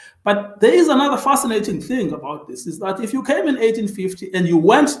 But there is another fascinating thing about this, is that if you came in 1850 and you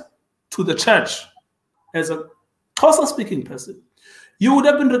went to the church as a Xhosa-speaking person, you would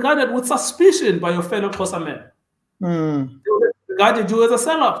have been regarded with suspicion by your fellow Xhosa men. They would have regarded you as a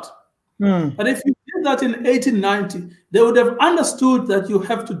sellout. But if you did that in 1890, they would have understood that you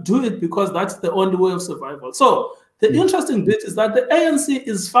have to do it because that's the only way of survival. So the interesting bit is that the ANC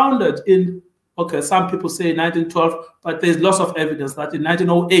is founded in, okay, some people say 1912, but there's lots of evidence that in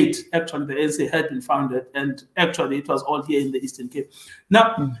 1908, actually, the ANC had been founded, and actually it was all here in the Eastern Cape.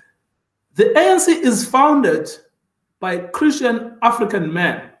 Now, the ANC is founded by Christian African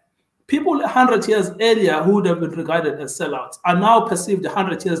men. People 100 years earlier who would have been regarded as sellouts are now perceived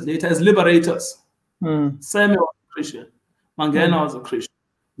 100 years later as liberators. Samuel was a Christian. Mangena was a Christian.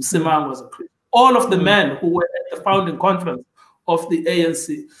 Msimang was a Christian. All of the men who were at the founding conference of the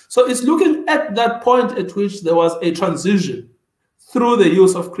ANC. So it's looking at that point at which there was a transition through the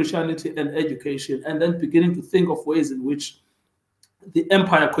use of Christianity and education, and then beginning to think of ways in which the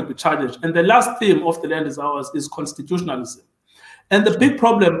empire could be challenged. And the last theme of The Land is Ours is constitutionalism. And the big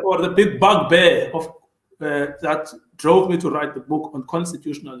problem, or the big bugbear of that drove me to write the book on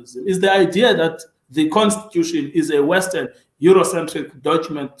constitutionalism, is the idea that the Constitution is a Western Eurocentric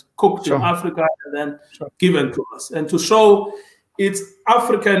document cooked in Africa and then given to us, and to show its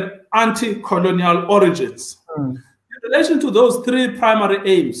African anti-colonial origins. In relation to those three primary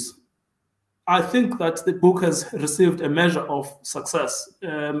aims, I think that the book has received a measure of success.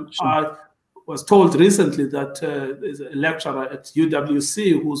 I was told recently that there's a lecturer at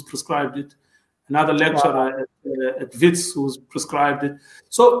UWC who's prescribed it, another lecturer at WITS who's prescribed it.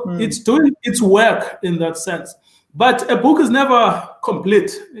 So it's doing its work in that sense. But a book is never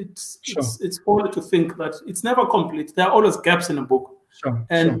complete. It's only to think that it's never complete. There are always gaps in a book.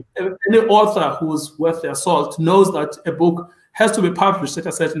 Any author who's worth their salt knows that a book has to be published at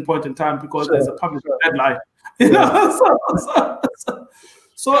a certain point in time because there's a publishing deadline. You know?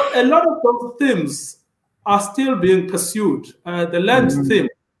 So a lot of those themes are still being pursued. The land theme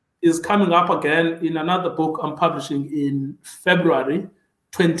is coming up again in another book I'm publishing in February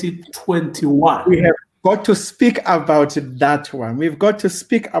 2021. We have got to speak about that one. We've got to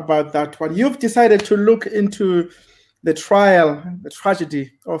speak about that one. You've decided to look into the trial, the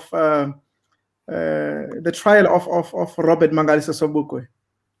tragedy of the trial of Robert Mangaliso Sobukwe.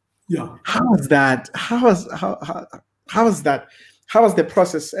 Yeah. How is that? How is that? How was the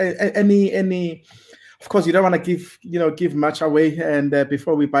process? Any? Of course, you don't want to give much away, and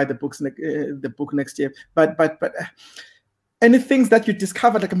before we buy the book next year. But any things that you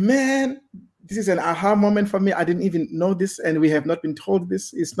discovered, like, man, this is an aha moment for me. I didn't even know this, and we have not been told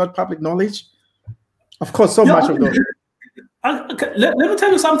this. It's not public knowledge. Of course, much of those. Okay, let me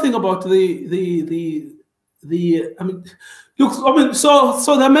tell you something about the. I mean, look. I mean, so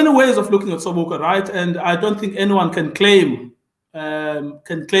there are many ways of looking at Sobukwe, right? And I don't think anyone can claim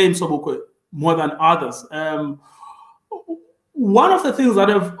Sobukwe more than others. One of the things that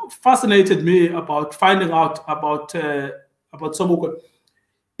have fascinated me about finding out about Sobukwe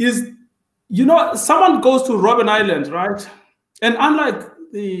is, you know, someone goes to Robben Island, right? And unlike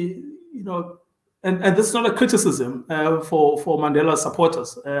and this is not a criticism for Mandela's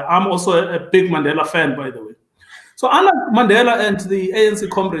supporters. I'm also a big Mandela fan, by the way. So unlike Mandela and the ANC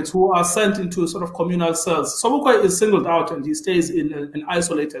comrades who are sent into sort of communal cells, Sobukwe is singled out and he stays in an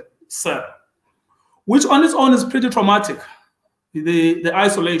isolated cell, which on its own is pretty traumatic. The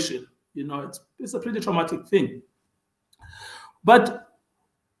isolation, you know, it's a pretty traumatic thing. But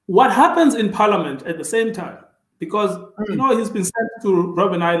what happens in Parliament at the same time, because you know he's been sent to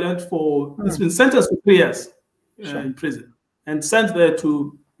Robben Island he's been sentenced to 3 years in prison and sent there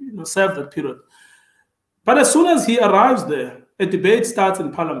to serve that period. But as soon as he arrives there, a debate starts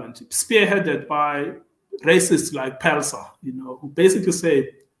in Parliament, spearheaded by racists like Pelsa, who basically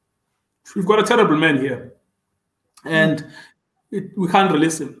say, we've got a terrible man here, and we can't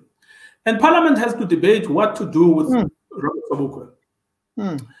release him. And Parliament has to debate what to do with Robert Sobukwe.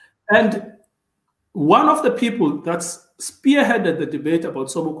 And one of the people that's spearheaded the debate about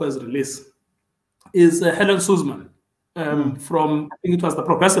Sobukwe's release is Helen Suzman from, I think it was the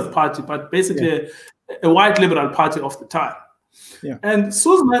Progressive Party, but basically a white liberal party of the time. And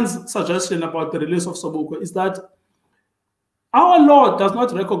Suzman's suggestion about the release of Sobukwe is that Our law does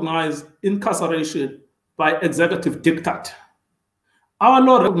not recognize incarceration by executive diktat. Our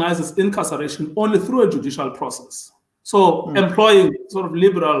law recognizes incarceration only through a judicial process. So employing sort of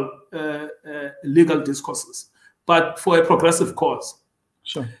liberal legal discourses, but for a progressive cause.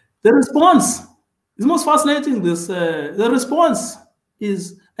 Sure. The response is most fascinating. The response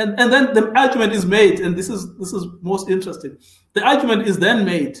is, and then the argument is made, and this is most interesting. The argument is then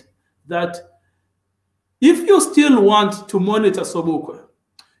made that if you still want to monitor Sobukwe,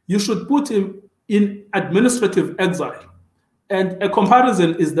 you should put him in administrative exile. And a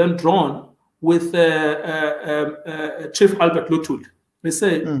comparison is then drawn with Chief Albert Luthuli. They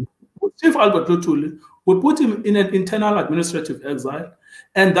say, Chief Albert Luthuli would put him in an internal administrative exile,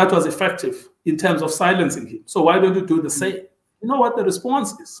 and that was effective in terms of silencing him. So why don't you do the same? You know what the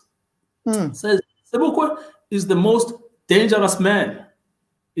response is? It says, Sobukwe is the most dangerous man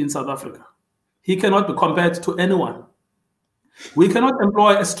in South Africa. He cannot be compared to anyone. We cannot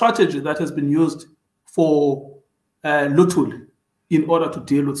employ a strategy that has been used for Luthuli in order to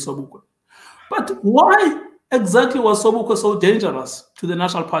deal with Sobukwe. But why exactly was Sobukwe so dangerous to the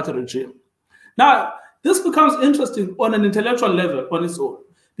National Party regime? Now, this becomes interesting on an intellectual level on its own,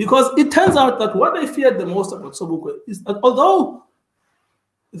 because it turns out that what they feared the most about Sobukwe is that although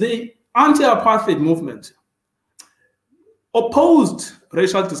the anti-apartheid movement opposed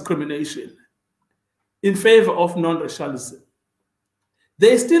racial discrimination in favor of non-racialism,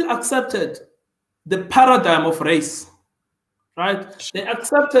 they still accepted the paradigm of race, right? They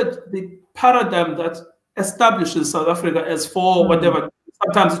accepted the paradigm that establishes South Africa as four, whatever,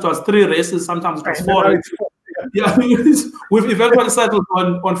 sometimes it was 3 races, sometimes it was 4. Yeah, we've eventually settled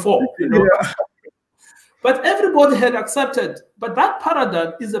on 4. You know? Yeah. But everybody had accepted. But that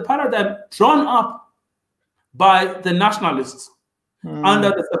paradigm is a paradigm drawn up by the nationalists under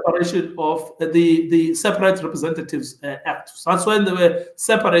the separation of the Separate Representatives Act. So that's when they were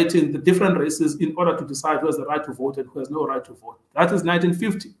separating the different races in order to decide who has the right to vote and who has no right to vote. That is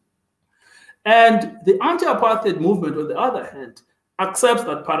 1950. And the anti-apartheid movement, on the other hand, accepts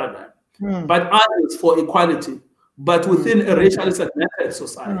that paradigm, but argues for equality, but within a racially segmented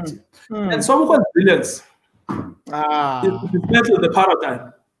society. And Sobukwe's brilliance is dismantle the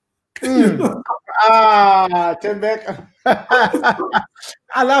paradigm. Tembeka.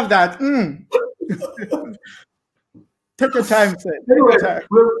 I love that. Take your time, sir. Anyway,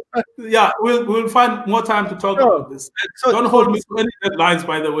 we'll find more time to talk about this. So, don't hold me to any deadlines,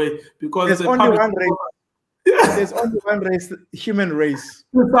 by the way, because there's only one race. There's only one race, human race.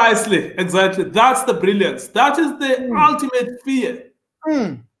 Precisely, exactly. That's the brilliance. That is the ultimate fear.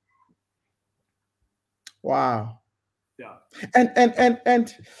 Wow. Yeah.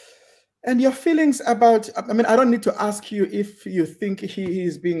 And your feelings about, I mean, I don't need to ask you if you think he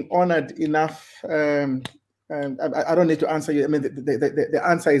is being honored enough. I don't need to answer you. I mean, the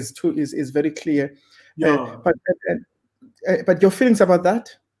answer is very clear. Yeah. But your feelings about that?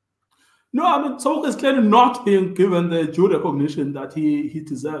 No, I mean, Sobukwe is clearly not being given the due recognition that he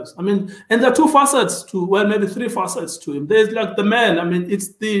deserves. I mean, and there are 2 facets to, well, maybe 3 facets to him. There's like the man. I mean,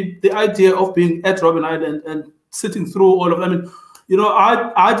 it's the idea of being at Robben Island and sitting through all of them. I mean, you know,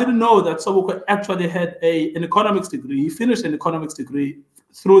 I didn't know that Sobukwe actually had an economics degree. He finished an economics degree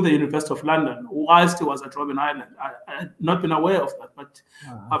through the University of London whilst he was at Robben Island. I had not been aware of that, but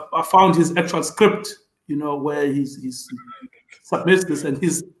I found his actual script, you know, where he's submits this and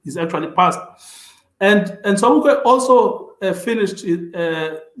he's actually passed. And Sobukwe also finished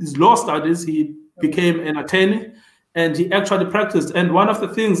his law studies. He became an attorney and he actually practiced. And one of the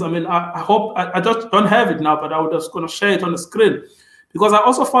things, I mean, I hope, I just don't have it now, but I was going to share it on the screen, because I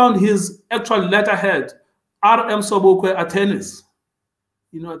also found his actual letterhead, R.M. Sobukwe Attorneys.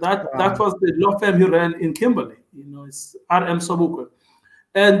 You know, that was the law firm he ran in Kimberley. You know, it's R.M. Sobukwe.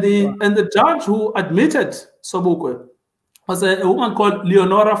 And the judge who admitted Sobukwe was a woman called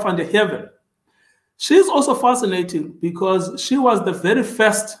Leonora van der Heaven. She's also fascinating because she was the very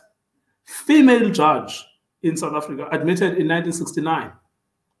first female judge in South Africa, admitted in 1969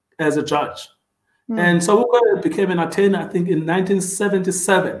 as a judge. And Sobukwe became an attorney, I think, in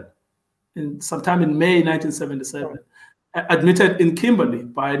 1977, sometime in May 1977, admitted in Kimberley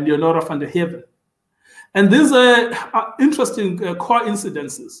by Leonora van der Heaven. And these are interesting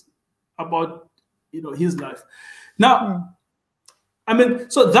coincidences about, you know, his life. Now, I mean,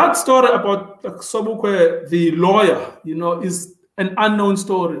 so that story about Sobukwe, the lawyer, you know, is an unknown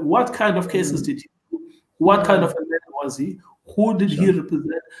story. What kind of cases did he do? What kind of a man was he? Who did he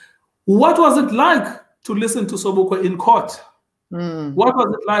represent? What was it like to listen to Sobukwe in court? What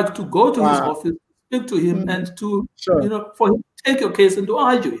was it like to go to his office, speak to him, and to, you know, for him to take your case and to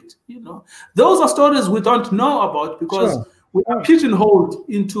argue it? You know, those are stories we don't know about because we are pigeonholed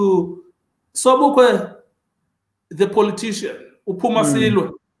into Sobukwe, the politician, Upuma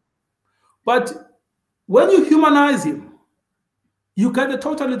Silwe. But when you humanize him, you get a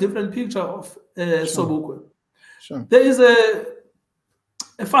totally different picture of Sobukwe. Sure. There is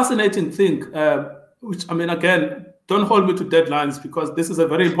a fascinating thing, which, I mean, again, don't hold me to deadlines because this is a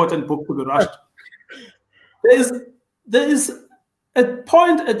very important book to be rushed. There is a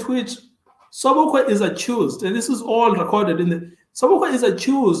point at which Sobukwe is accused, and this is all recorded in the... Sobukwe is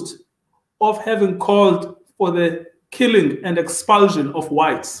accused of having called for the killing and expulsion of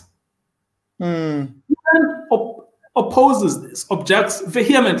whites. He then opposes this, objects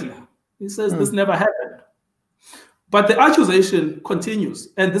vehemently. He says this never happened. But the accusation continues,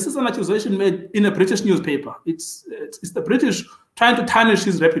 and this is an accusation made in a British newspaper. It's the British trying to tarnish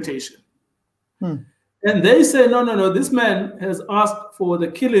his reputation. And they say, no, no, no, this man has asked for the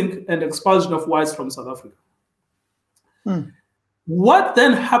killing and expulsion of whites from South Africa. What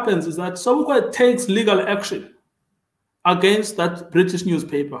then happens is that Sobukwe takes legal action against that British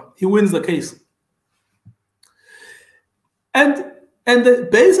newspaper. He wins the case. And the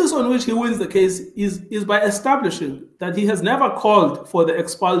basis on which he wins the case is by establishing that he has never called for the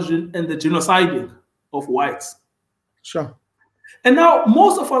expulsion and the genociding of whites. Sure. And now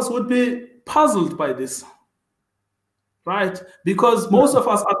most of us would be puzzled by this, right? Because most of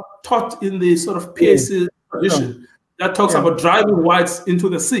us are taught in the sort of PAC tradition that talks about driving whites into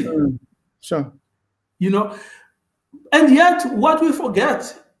the sea. Sure. You know, and yet what we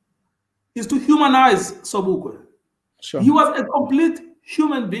forget is to humanize Sobukwe. Sure. He was a complete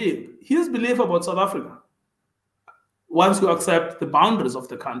human being. His belief about South Africa, once you accept the boundaries of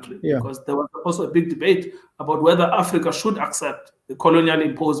the country, because there was also a big debate about whether Africa should accept the colonially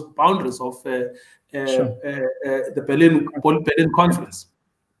imposed boundaries of the Berlin Conference,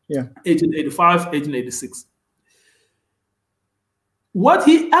 1885, 1886. What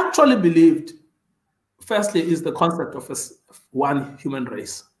he actually believed, firstly, is the concept of one human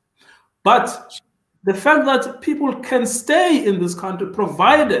race. But the fact that people can stay in this country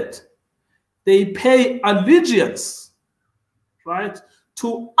provided they pay allegiance, right,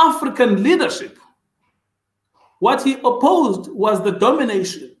 to African leadership. What he opposed was the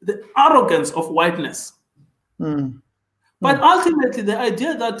domination, the arrogance of whiteness. But ultimately, the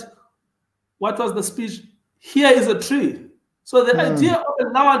idea that, what was the speech? Here is a tree. So the idea of a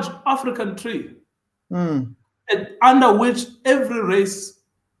large African tree, under which every race,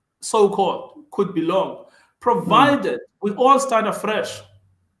 so-called, could belong, provided we all start afresh,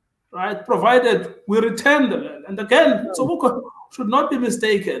 right? Provided we return the land. And again, Sobukwe should not be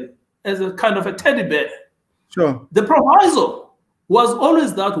mistaken as a kind of a teddy bear. Sure. The proviso was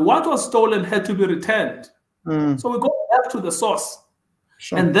always that what was stolen had to be returned. So we go back to the source.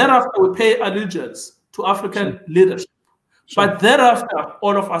 Sure. And thereafter we pay allegiance to African leadership. Sure. But thereafter,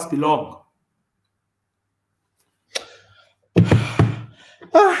 all of us belong.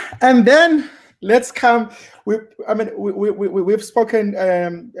 And then let's come. We've spoken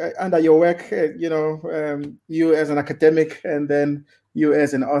under your work. You as an academic, and then you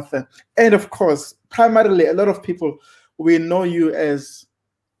as an author, and of course, primarily, a lot of people we know you as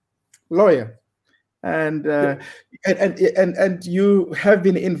lawyer, and you have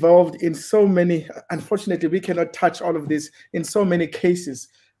been involved in so many. Unfortunately, we cannot touch all of this in so many cases.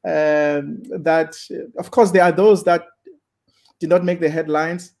 That, of course, there are those that did not make the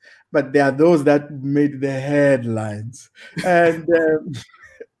headlines, but there are those that made the headlines. And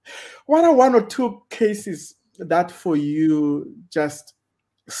what are one or two cases that for you just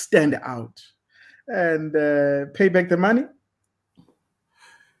stand out? And pay back the money?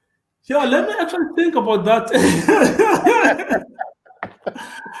 Yeah, let me actually think about that.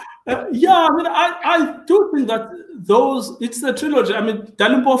 I do think that it's the trilogy. I mean,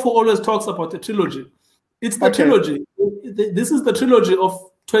 Dalimpofu always talks about the trilogy. It's the trilogy. This is the trilogy of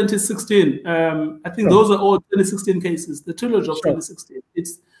 2016. I think those are all 2016 cases. The trilogy of 2016.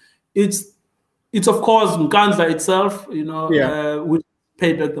 It's of course Nkandla itself, which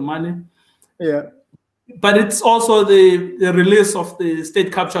paid back the money. Yeah. But it's also the release of the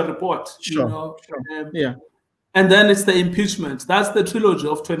state capture report. And then it's the impeachment. That's the trilogy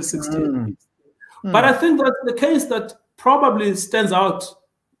of 2016. But I think that the case that probably stands out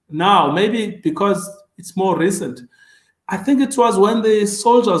now, maybe because it's more recent, I think it was when the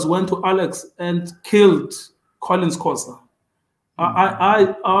soldiers went to Alex and killed Collins Khosa.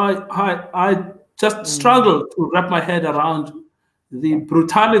 I just struggle to wrap my head around the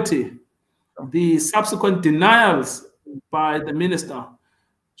brutality, the subsequent denials by the minister,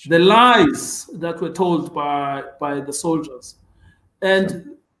 the lies that were told by the soldiers,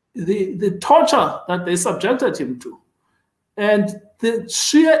 and the torture that they subjected him to. And the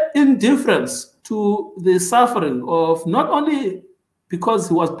sheer indifference to the suffering of not only because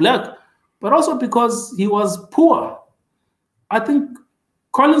he was black, but also because he was poor. I think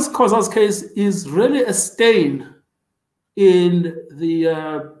Collins Khosa's case is really a stain in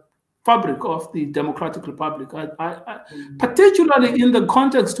the fabric of the Democratic Republic, particularly in the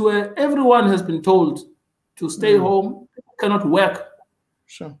context where everyone has been told to stay home, cannot work.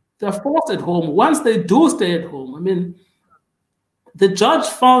 Sure. They're forced at home. Once they do stay at home, I mean, the judge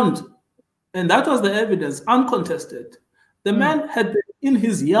found, and that was the evidence, uncontested, the man had been in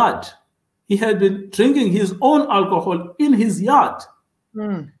his yard. He had been drinking his own alcohol in his yard.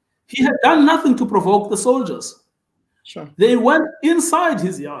 He had done nothing to provoke the soldiers. Sure. They went inside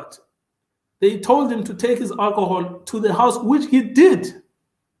his yard. They told him to take his alcohol to the house, which he did.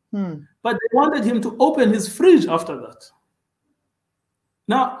 But they wanted him to open his fridge after that.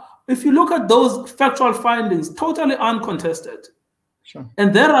 Now, if you look at those factual findings, totally uncontested. Sure.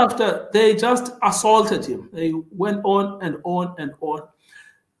 And thereafter, they just assaulted him. They went on and on and on.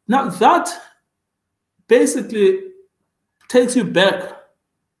 Now, that basically takes you back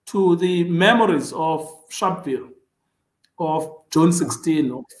to the memories of Sharpeville, of June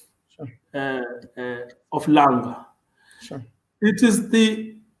 16, of Langa. Sure. It is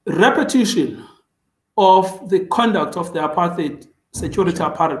the repetition of the conduct of the apartheid security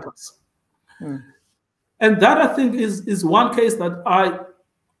apparatus. And that, I think, is one case that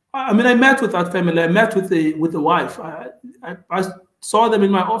I mean, I met with that family. I met with the wife. I saw them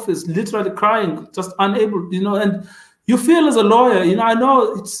in my office, literally crying, just unable, you know. And you feel as a lawyer, you know, I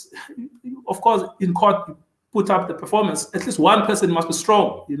know it's, of course, in court, you put up the performance. At least one person must be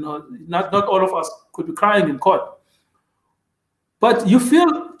strong, you know. Not all of us could be crying in court. But you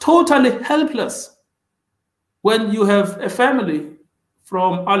feel totally helpless when you have a family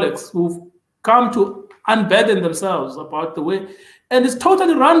from Alex who've come to unburden themselves about the way, and it's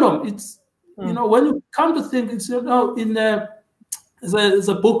totally random. It's, you know, when you come to think, it's, you know, there's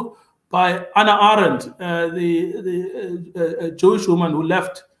a book by Anna Arendt, the Jewish woman who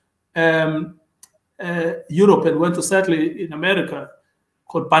left Europe and went to settle in America,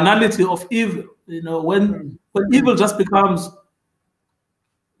 called Banality of Evil. You know, when evil just becomes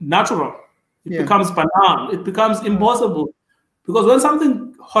natural, it becomes banal, it becomes impossible. Because when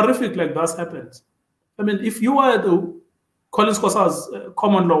something horrific like that happens, I mean, if you are the Collins Khosa's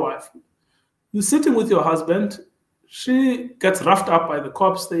common law wife, you're sitting with your husband, she gets roughed up by the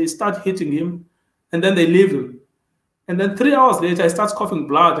cops, they start hitting him, and then they leave him. And then 3 hours later, he starts coughing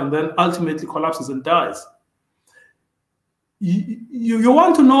blood and then ultimately collapses and dies. You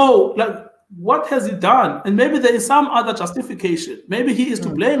want to know, like, what has he done? And maybe there is some other justification. Maybe he is to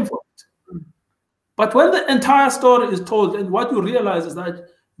blame for it. But when the entire story is told, and what you realize is that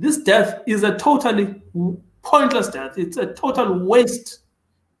this death is a totally pointless death. It's a total waste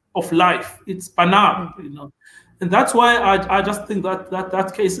of life. It's banal, you know. And that's why I just think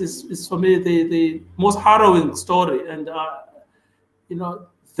that case is for me the most harrowing story. And you know,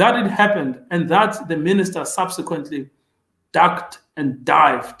 that it happened, and that the minister subsequently ducked and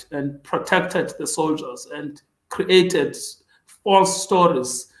dived and protected the soldiers and created false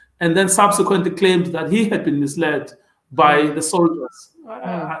stories, and then subsequently claimed that he had been misled by the soldiers.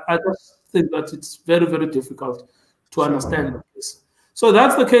 I just think that it's very, very difficult to understand this. So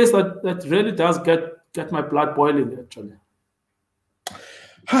that's the case that really does get my blood boiling, actually.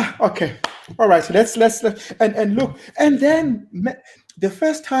 Okay, all right. So let's and look. And then the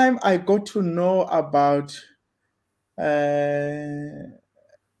first time I got to know about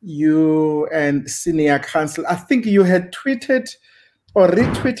you and senior counsel, I think you had tweeted or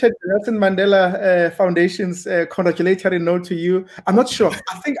retweeted the Nelson Mandela Foundation's congratulatory note to you. I'm not sure.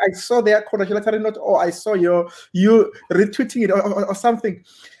 I think I saw their congratulatory note, or I saw you retweeting it or something.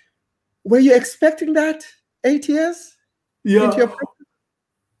 Were you expecting that 8 years? Yeah.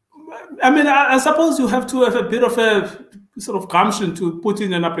 I mean, I suppose you have to have a bit of a sort of gumption to put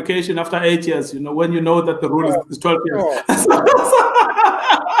in an application after 8 years, you know, when you know that the rule is 12 years.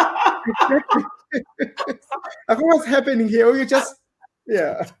 What's happening here? You just,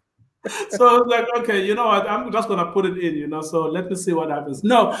 So I was like, okay, you know what? I'm just going to put it in, you know, so let me see what happens.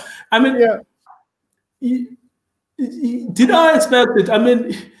 No, I mean, did I expect it? I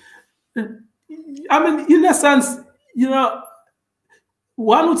mean, in a sense, you know,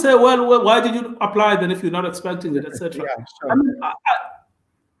 one would say, well, why did you apply then if you're not expecting it, etc. I mean,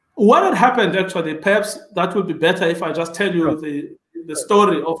 what had happened, actually, perhaps that would be better if I just tell you the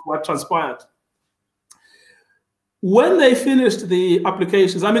story of what transpired. When they finished the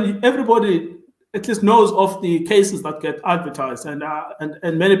applications, I mean, everybody at least knows of the cases that get advertised, and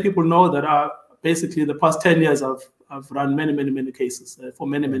many people know that basically the past 10 years I've I've run many cases for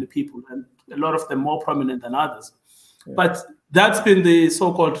many people, and a lot of them more prominent than others. Yeah. But that's been the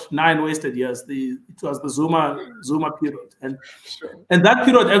so-called 9 wasted years. It was the Zuma period, and that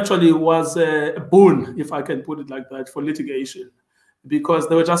period actually was a boon, if I can put it like that, for litigation, because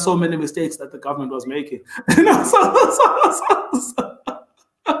there were just so many mistakes that the government was making.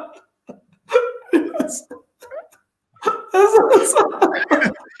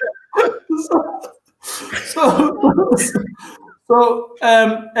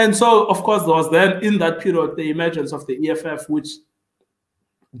 And so, of course, there was then in that period the emergence of the EFF, which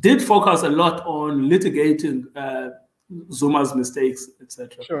did focus a lot on litigating Zuma's mistakes,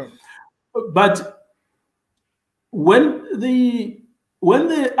 etc. Sure. But when the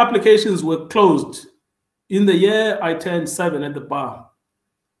applications were closed in the year I turned 7 at the bar,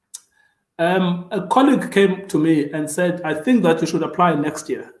 a colleague came to me and said, "I think that you should apply next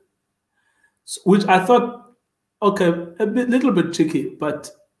year," which I thought, okay, little bit tricky, but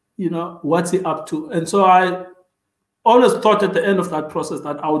what's he up to? And so I always thought at the end of that process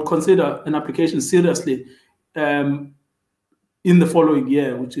that I would consider an application seriously in the following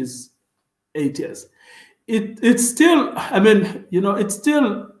year, which is 8 years. It's still, I mean, it's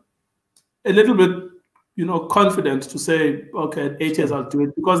still a little bit, confident to say, okay, 8 years I'll do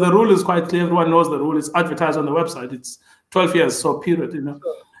it, because the rule is quite clear. Everyone knows the rule. It's advertised on the website. It's 12 years, so period,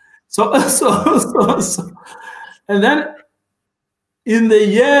 So, and then in the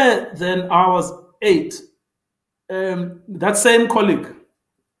year then I was 8, that same colleague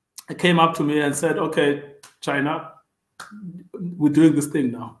came up to me and said, okay, China, we're doing this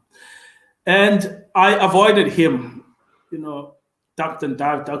thing now. And I avoided him, ducked and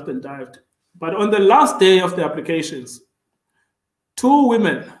dived. But on the last day of the applications, 2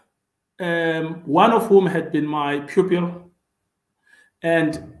 women, one of whom had been my pupil,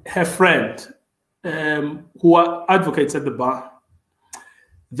 and her friend, who are advocates at the bar,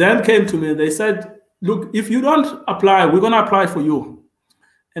 then came to me and they said, look, if you don't apply, we're going to apply for you.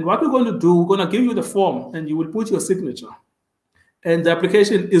 And what we're going to do, we're going to give you the form and you will put your signature. And the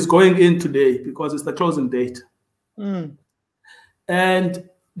application is going in today because it's the closing date. Mm. And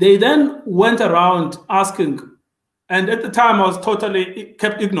they then went around asking, and at the time I was totally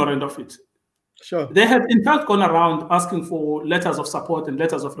kept ignorant of it. Sure. They had in fact gone around asking for letters of support and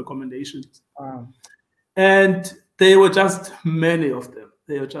letters of recommendations. Wow. And there were just many of them.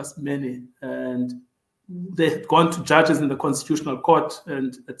 There were just many. And they had gone to judges in the Constitutional Court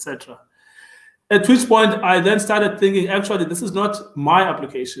and etc. At which point I then started thinking, actually, this is not my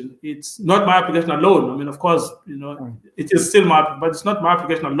application. It's not my application alone. I mean, of course, it is still my, but it's not my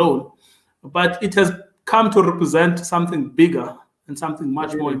application alone. But it has come to represent something bigger and something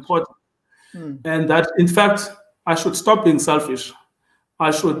much more important. And that, in fact, I should stop being selfish.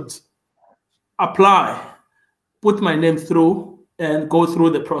 I should apply, put my name through, and go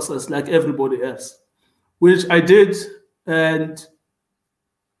through the process like everybody else, which I did. And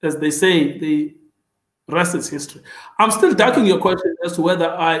as they say, the rest is history. I'm still ducking your question as to whether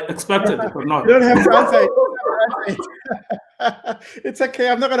I expected it or not. You don't have to answer it. It's okay.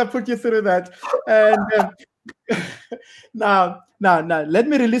 I'm not going to put you through that. And now, let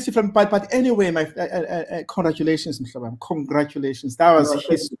me release you from. But anyway, my congratulations, Mr. Congratulations. That was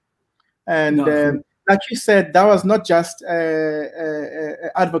history. And like you said, that was not just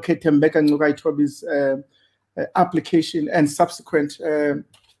Advocate Tembeka Ngcukaitobi's application and subsequent,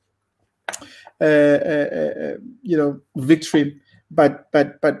 victory,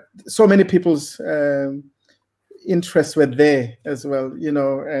 but so many people's interests were there as well,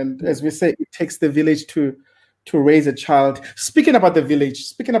 and as we say, it takes the village to raise a child. Speaking about the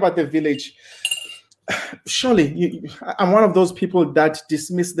village, surely I'm one of those people that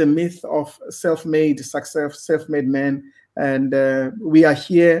dismiss the myth of self-made success, self-made man, and we are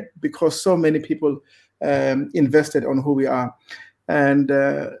here because so many people invested on who we are. And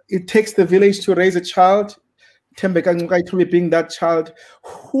it takes the village to raise a child, Tembeka Ngcukaitobi being that child.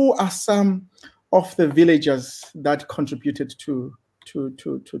 Who are some of the villagers that contributed to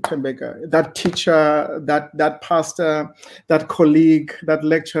Tembeka? That teacher, that pastor, that colleague, that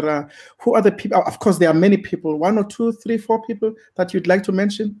lecturer. Who are the people? Of course, there are many people. 1 or 2, 3, 4 people that you'd like to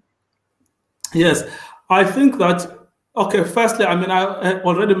mention? Yes, I think that, okay, firstly, I mean, I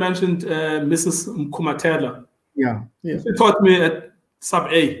already mentioned Mrs. Mkumatela. Yeah. She taught me at sub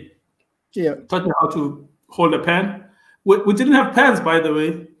A. Yeah. Taught me how to hold a pen. We didn't have pens, by the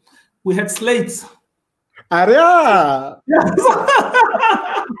way. We had slates. Aria. Yes.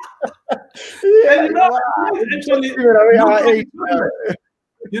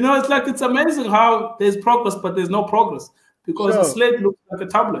 It's like, it's amazing how there's progress, but there's no progress. because a slate looks like a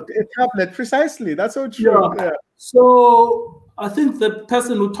tablet. A tablet, precisely. That's so true. Yeah. So I think the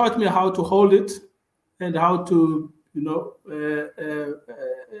person who taught me how to hold it and how to,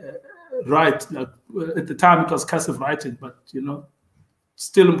 write, like at the time it was cursive writing, but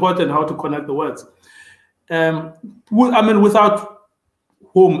still important how to connect the words. I mean, without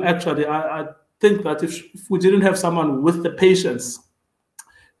whom actually, I think that if we didn't have someone with the patience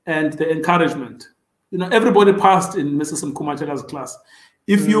and the encouragement, everybody passed in Mrs. Mkumachela's class.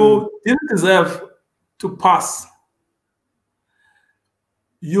 If you didn't deserve to pass,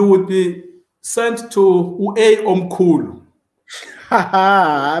 you would be sent to Ue Omkulu.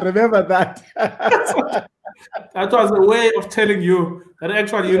 I remember that. That was a way of telling you that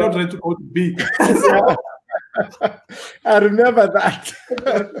actually you're not ready to go to B. I remember that.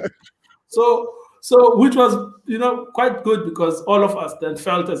 So which was, quite good, because all of us then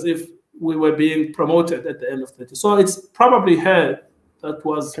felt as if we were being promoted at the end of the day. So it's probably her that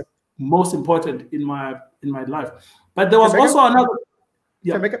was most important in my life. But there was also another.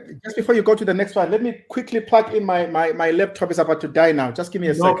 Yeah. Just before you go to the next one, let me quickly plug in my laptop is about to die now. Just give me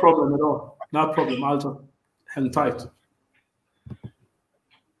a second. No problem at all. No problem. I'll just hang tight.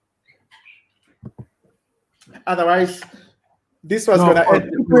 Otherwise, this was going to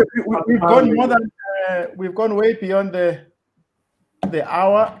end. We've gone more than we've gone way beyond the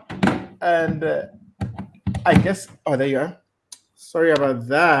hour, and I guess. Oh, there you are. Sorry about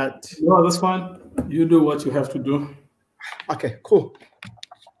that. No, that's fine. You do what you have to do. Okay, cool.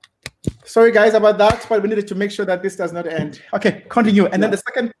 Sorry, guys, about that, but we needed to make sure that this does not end. Okay, continue. And then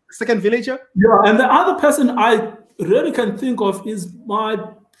the second villager? Yeah, and the other person I really can think of is my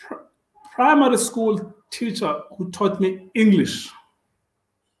primary school teacher who taught me English.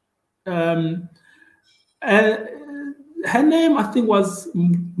 And her name, I think, was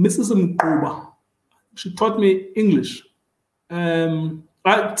Mrs. Mkuba. She taught me English.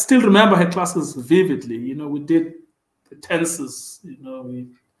 I still remember her classes vividly. We did the tenses, we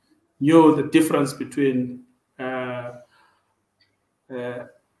knew the difference between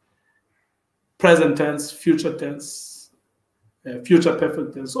present tense, future tense, future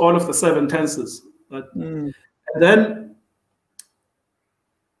perfect tense, all of the 7 tenses. And then,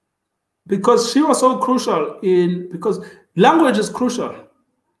 because she was so crucial because language is crucial,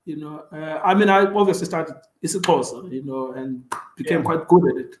 I mean, I obviously started isiXhosa, and became quite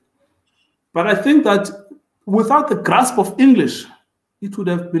good at it. But I think that without the grasp of English, it would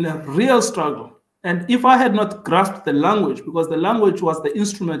have been a real struggle. And if I had not grasped the language, because the language was the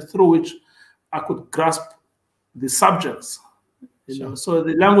instrument through which I could grasp the subjects, so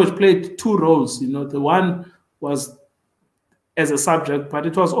the language played 2 roles. The one was as a subject, but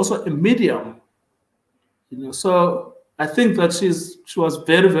it was also a medium. So I think that she was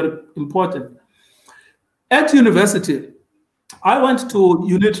very, very important. At university, I went to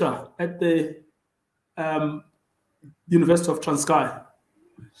Unitra at the University of Transkei.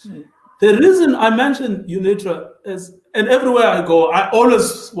 The reason I mention Unitra is, and everywhere I go, I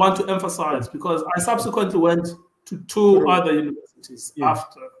always want to emphasize, because I subsequently went to 2 other universities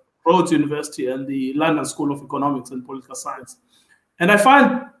after, Rhodes University and the London School of Economics and Political Science. And I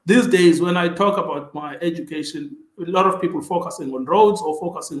find these days, when I talk about my education, a lot of people focusing on Rhodes or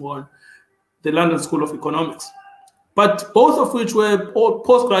focusing on the London School of Economics, but both of which were all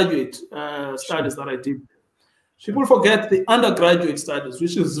postgraduate studies that I did. People forget the undergraduate studies,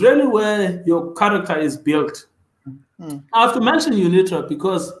 which is really where your character is built. I have to mention Unitra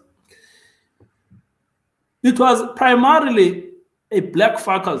because it was primarily a black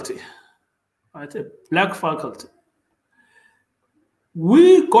faculty, right? A black faculty.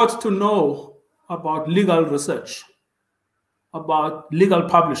 We got to know about legal research, about legal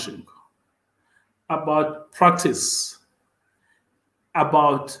publishing, about practice,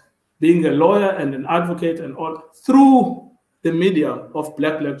 about being a lawyer and an advocate and all through the medium of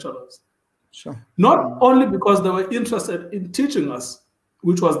black lecturers. Sure. Not only because they were interested in teaching us,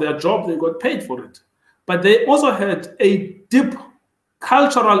 which was their job, they got paid for it, but they also had a deep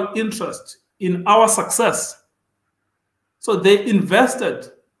cultural interest in our success. So they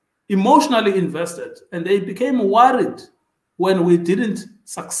invested, emotionally invested, and they became worried when we didn't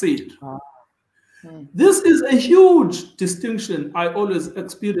succeed. This is a huge distinction I always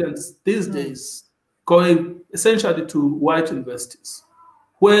experience these days, going essentially to white universities,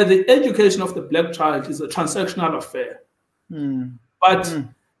 where the education of the black child is a transactional affair, but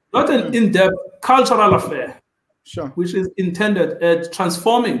not an in-depth cultural affair, which is intended at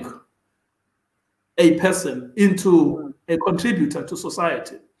transforming a person into a contributor to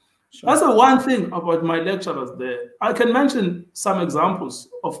society. That's the one thing about my lecturers there. I can mention some examples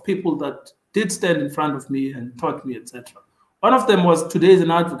of people that did stand in front of me and taught me, etc. One of them was today is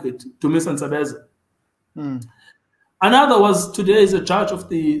an advocate, Dumis Nsabeza. Another was today is a judge of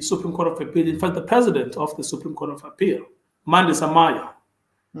the Supreme Court of Appeal. In fact, the president of the Supreme Court of Appeal, Mandi Samaya,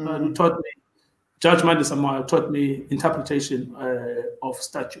 who taught me, Judge Mandi Samaya taught me interpretation of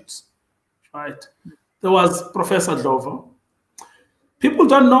statutes, right? There was Professor Dlover. People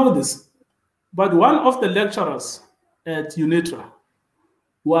don't know this, but one of the lecturers at Unitra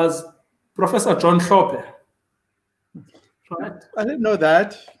was Professor John Hlope, right? I didn't know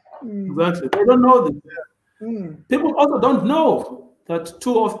that. Exactly. They don't know this. People also don't know that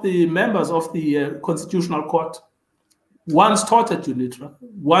two of the members of the Constitutional Court once taught at Unitra.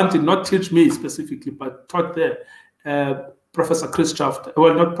 One did not teach me specifically, but taught there. Professor Chris Schafter.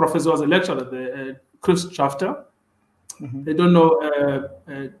 Well, not professor, was a lecturer there. Chris Schafter. They don't know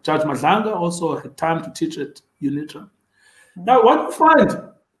Judge Madlanga also had time to teach at Unitra. Now, what you find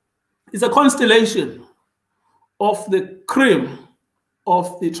is a constellation of the cream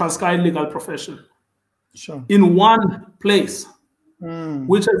of the Transkei legal profession in one place,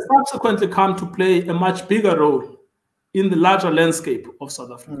 which has subsequently come to play a much bigger role in the larger landscape of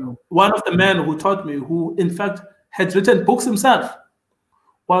South Africa. One of the men who taught me, who in fact had written books himself,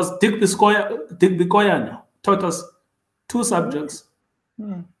 was Dick Bikoyana, taught us two subjects.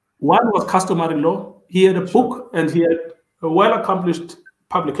 One was customary law. He had a book and he had a well-accomplished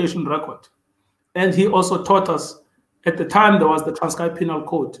publication record. And he also taught us, at the time there was the Transkei Penal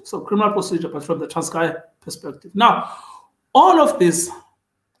Code, so criminal procedure, but from the Transkei perspective. Now, all of this,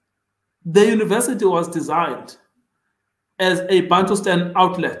 the university was designed as a Bantustan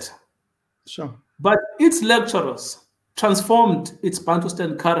outlet. But its lecturers transformed its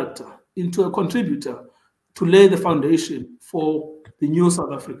Bantustan character into a contributor to lay the foundation for the new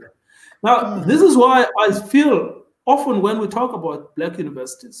South Africa. Now, this is why I feel often when we talk about Black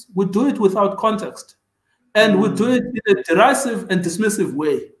universities, we do it without context. And we do it in a derisive and dismissive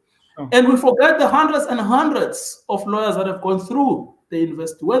way. And we forget the hundreds and hundreds of lawyers that have gone through the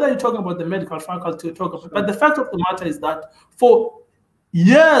university, whether you're talking about the medical faculty or talking about, but the fact of the matter is that for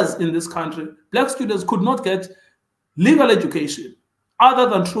years in this country, Black students could not get legal education other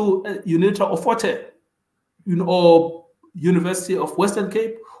than through Unitra or Forte, or University of Western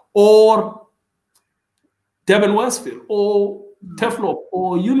Cape, or Durban Westfield, or Teflop,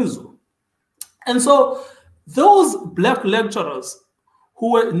 or Unizu. And so those Black lecturers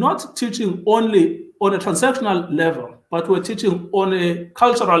who were not teaching only on a transactional level, but were teaching on a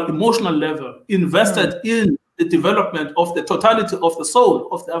cultural, emotional level, invested in the development of the totality of the soul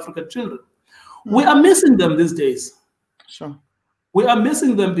of the African children. We are missing them these days. We are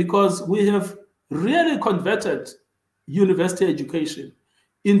missing them because we have really converted university education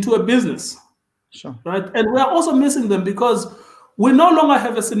into a business, right? And we are also missing them because we no longer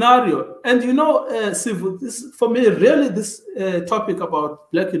have a scenario. And you know, Sivu, this, for me, really this topic about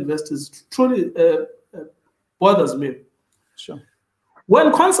Black investors truly bothers me.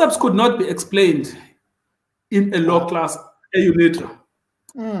 When concepts could not be explained in a law class, a Unitra,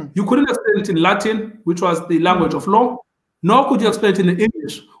 you couldn't explain it in Latin, which was the language of law, nor could you explain it in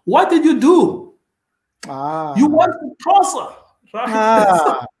English. What did you do? You went to prosa,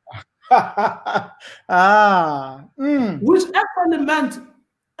 right? Which actually meant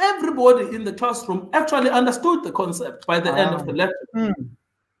everybody in the classroom actually understood the concept by the end of the lecture,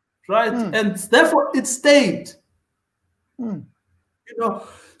 right? And therefore it stayed. You know,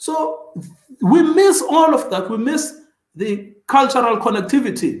 so we miss all of that. We miss the cultural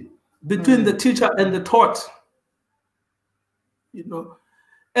connectivity between the teacher and the taught. You know,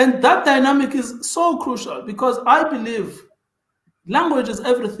 and that dynamic is so crucial because I believe language is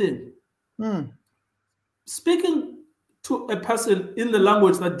everything. Speaking to a person in the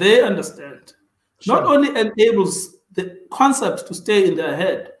language that they understand not only enables the concept to stay in their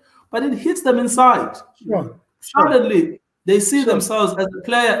head, but it hits them inside. Suddenly, they see themselves as a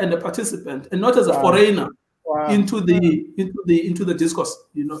player and a participant, and not as a foreigner into the discourse.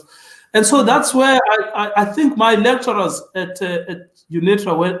 You know, and so that's where I think my lecturers at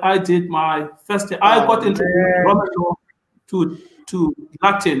Unitra, when I did my first year, I got into Roman law to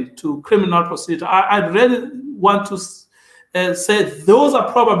Latin, to criminal procedure. I really want to say those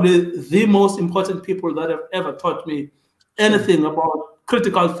are probably the most important people that have ever taught me anything about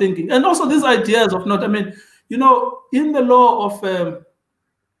critical thinking. And also these ideas of not, I mean, you know, in the law of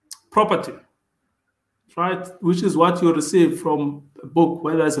property, right, which is what you receive from a book,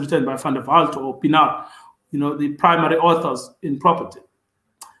 whether it's written by Van der Walt or Pienaar, you know, the primary authors in property.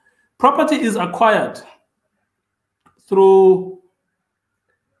 Property is acquired through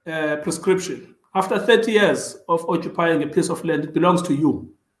prescription. After 30 years of occupying a piece of land, it belongs to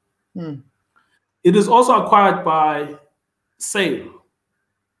you. It is also acquired by sale.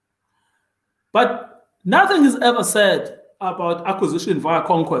 But nothing is ever said about acquisition via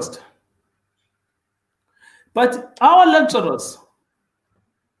conquest. But our lecturers,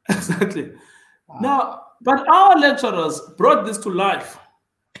 exactly. Wow. Now, but our lecturers brought this to life,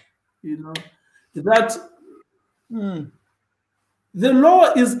 that the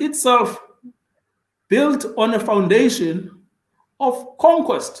law is itself built on a foundation of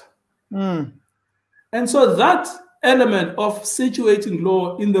conquest. And so that element of situating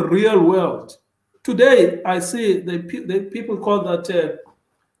law in the real world, today I see the people call that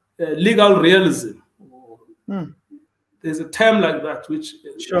legal realism. There's a term like that which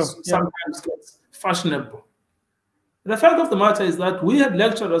sometimes gets fashionable. The fact of the matter is that we had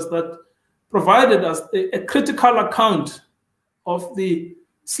lecturers that provided us a critical account of the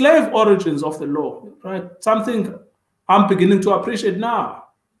slave origins of the law, right? Something I'm beginning to appreciate now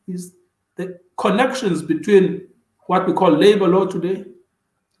is the connections between what we call labor law today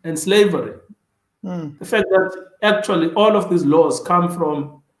and slavery. The fact that actually all of these laws come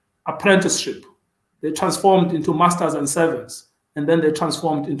from apprenticeship. They transformed into masters and servants, and then they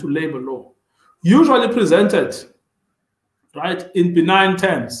transformed into labor law. Usually presented, right, in benign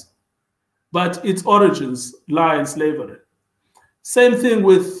terms, but its origins lie in slavery. Same thing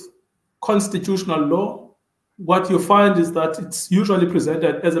with constitutional law. What you find is that it's usually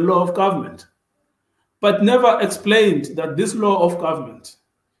presented as a law of government, but never explained that this law of government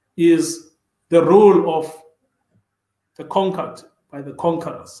is the rule of the conquered by the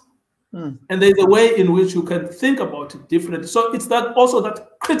conquerors. And there's a way in which you can think about it differently. So it's that also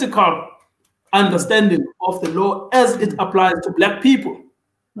that critical understanding of the law as it applies to Black people.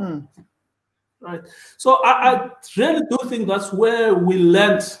 Right. So I really do think that's where we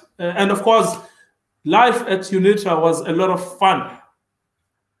learned. And of course, life at Unitra was a lot of fun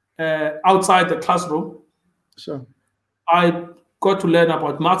outside the classroom. Sure. I got to learn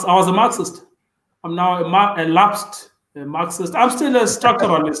about Marx. I was a Marxist. I'm now a lapsed Marxist. I'm still a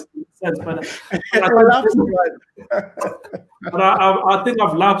structuralist in a sense, but I think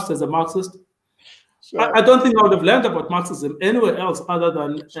I've lapsed as a Marxist. Sure. I don't think I would have learned about Marxism anywhere else other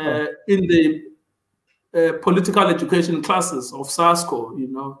than in the political education classes of SASCO.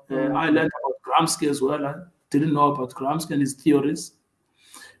 I learned about Gramsci as well. I didn't know about Gramsci and his theories.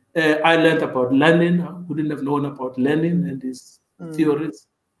 I learned about Lenin. I wouldn't have known about Lenin and his theories.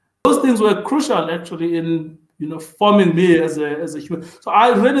 Those things were crucial, actually, in forming me as a human. So I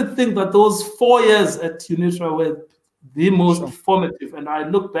really think that those 4 years at Unitra were the most formative, and I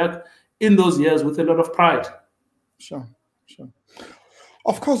look back in those years with a lot of pride. Sure.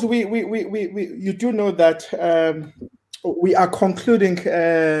 Of course, you do know that we are concluding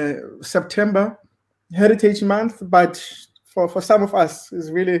September Heritage Month, but for some of us, it's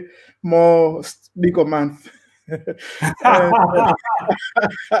really more bigger month. Let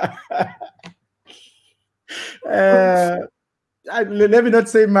me not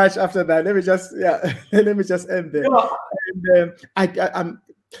say much after that. Let me just end there. And,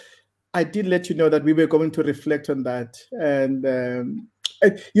 I did let you know that we were going to reflect on that, and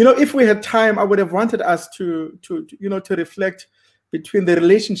if we had time, I would have wanted us to reflect between the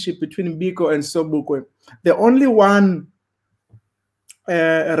relationship between Biko and Sobukwe. The only one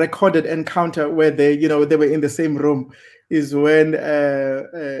recorded encounter where they were in the same room is when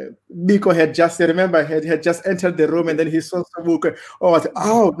Biko had just entered the room, and then he saw Sobukwe.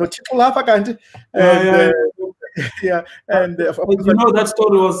 No Chikulafa can't. And that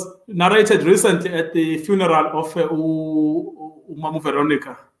story was narrated recently at the funeral of Umamu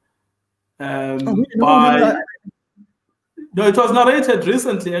Veronica. No, it was narrated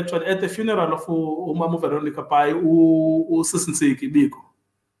recently, actually, at the funeral of Umamu Veronica by Sisinsiki Biko.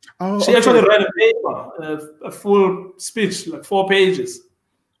 She actually read a paper, a full speech, like 4 pages.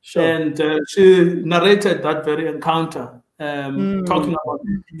 Sure. And she narrated that very encounter, talking about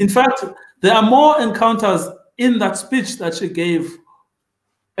it. In fact, there are more encounters in that speech that she gave,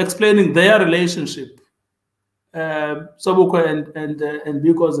 explaining their relationship, Sobukwe and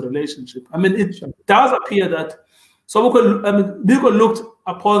Biko's relationship. I mean, it does appear that Biko looked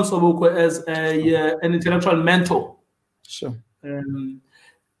upon Sobukwe as an intellectual mentor. Sure.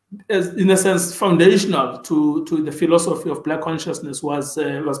 As, in a sense, foundational to the philosophy of Black consciousness was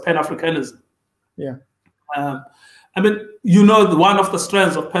Pan-Africanism. Yeah. One of the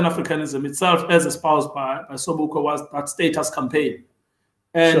strands of Pan-Africanism itself, as espoused by Sobukwe, was that status campaign.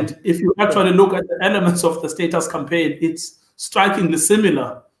 And if you actually look at the elements of the status campaign, it's strikingly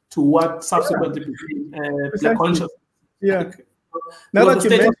similar to what subsequently became Black consciousness. Yeah. Now that you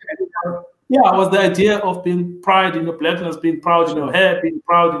mentioned it, it was the idea of being proud in your Blackness, being proud in your hair, being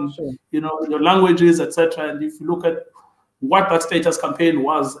proud in your languages, etc. And if you look at what that status campaign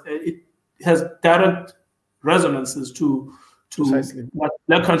was, it has direct resonances to what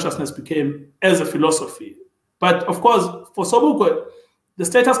Black consciousness became as a philosophy. But of course, for Sobukwe, the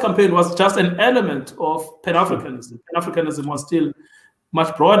status campaign was just an element of Pan-Africanism. Pan-Africanism was still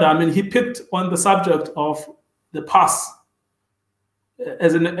much broader. I mean, he picked on the subject of the pass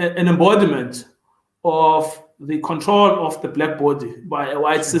as an embodiment of the control of the Black body by a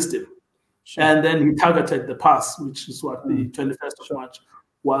white system. And then he targeted the pass, which is what the 21st of March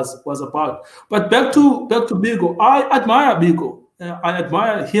was about. But back to Biko, I admire Biko. I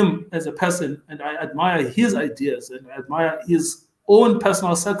admire him as a person, and I admire his ideas, and I admire his own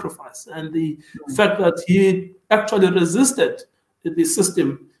personal sacrifice, and the fact that he actually resisted the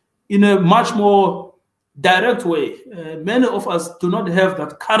system in a much more direct way. Many of us do not have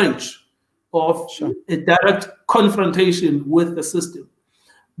that courage of a direct confrontation with the system.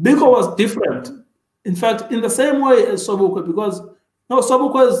 Biko was different. In fact, in the same way as Sobukwe, because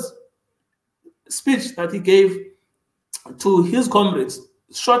Sobukwe's speech that he gave to his comrades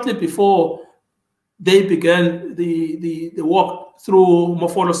shortly before they began the walk through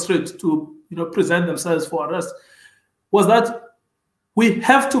Mofolo Street to present themselves for arrest was that we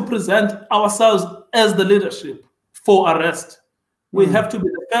have to present ourselves as the leadership for arrest. We have to be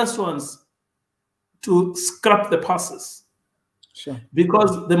the first ones to scrap the passes.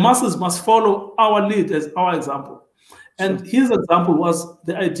 Because the masses must follow our lead as our example. And his example was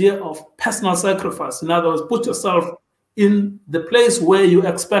the idea of personal sacrifice. In other words, put yourself in the place where you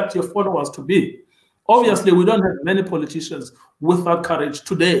expect your followers to be. Obviously, we don't have many politicians with that courage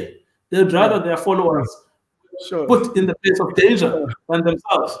today. They'd rather their followers put in the place of danger than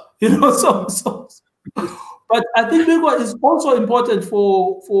themselves. But I think Biko is also important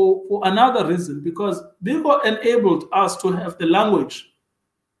for another reason, because Biko enabled us to have the language,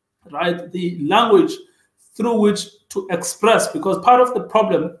 right? The language through which to express, because part of the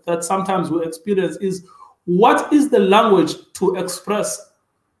problem that sometimes we experience is what is the language to express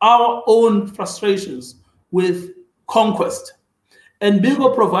our own frustrations with conquest? And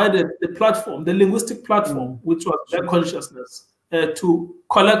Biko provided the platform, the linguistic platform, which was Black consciousness, to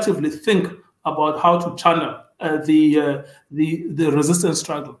collectively think about how to channel the resistance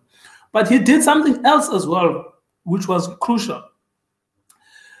struggle. But he did something else as well, which was crucial.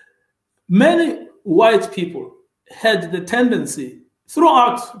 Many white people had the tendency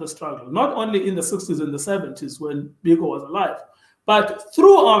throughout the struggle, not only in the 60s and the 70s when Biko was alive, but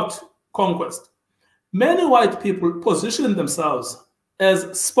throughout conquest, many white people positioned themselves as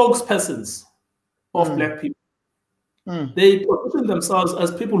spokespersons of Black people. They positioned themselves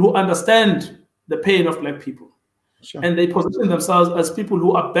as people who understand the pain of Black people. And they position themselves as people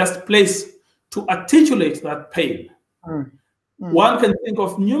who are best placed to articulate that pain. One can think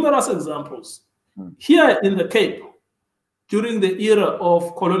of numerous examples. Here in the Cape, during the era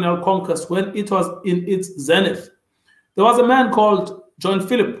of colonial conquest, when it was in its zenith, there was a man called John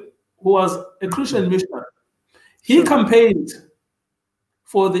Philip, who was a Christian missionary. He campaigned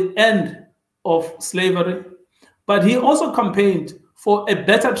for the end of slavery, but he also campaigned for a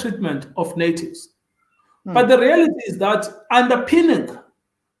better treatment of natives. But the reality is that underpinning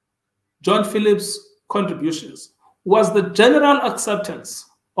John Philip's contributions was the general acceptance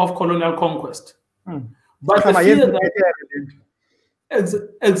of colonial conquest. But the fear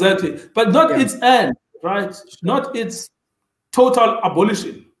that, exactly, but not its end, right? Not its total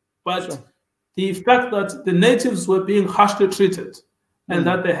abolition, but the fact that the natives were being harshly treated and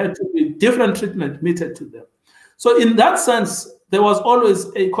that there had to be different treatment meted to them. So in that sense, there was always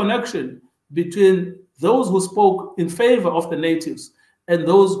a connection between those who spoke in favor of the natives and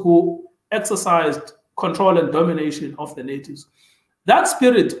those who exercised control and domination of the natives. That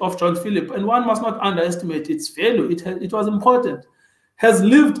spirit of John Philip, and one must not underestimate its value, it was important, has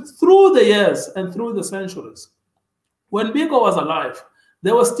lived through the years and through the centuries. When Biko was alive,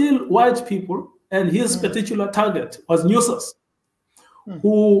 there were still white people, and his particular target was NUSAS,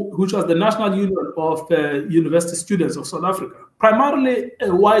 which was the National Union of University Students of South Africa, primarily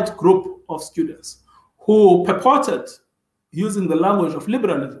a white group of students who purported, using the language of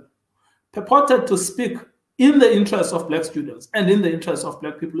liberalism, purported to speak in the interest of Black students and in the interest of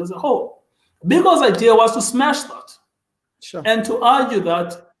Black people as a whole. Biko's idea was to smash that and to argue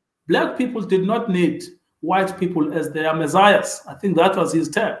that Black people did not need white people as their messiahs. I think that was his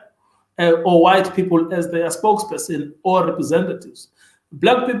term, or white people as their spokesperson or representatives.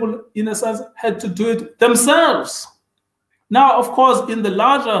 Black people, in a sense, had to do it themselves. Now, of course, in the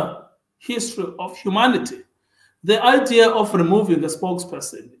larger history of humanity, the idea of removing a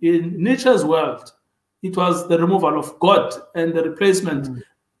spokesperson in Nietzsche's world, it was the removal of God and the replacement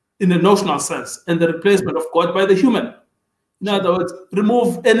in a notional sense, and the replacement of God by the human. In other words,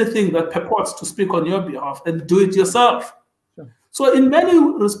 remove anything that purports to speak on your behalf and do it yourself. Sure. So in many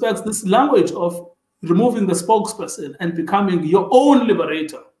respects, this language of removing the spokesperson and becoming your own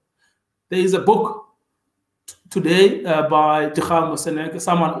liberator. There is a book today by Dikgang Moseneke,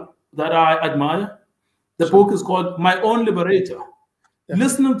 someone that I admire. The book is called My Own Liberator. Yeah.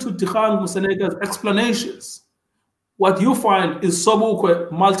 Listening to Dikgang Moseneke's explanations, what you find is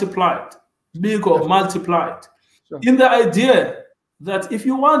Sobukwe multiplied, Biko multiplied. Sure. In the idea that if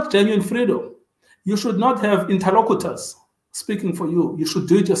you want genuine freedom, you should not have interlocutors speaking for you. You should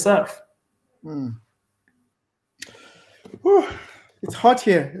do it yourself. Mm. Whew, it's hot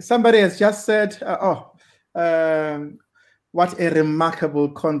here. Somebody has just said, what a remarkable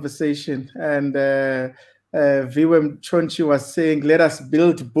conversation. And Viwem Chonchi was saying, let us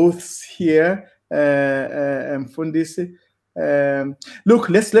build booths here. Fundisi. Look,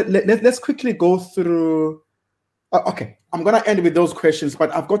 let's quickly go through. Okay, I'm going to end with those questions,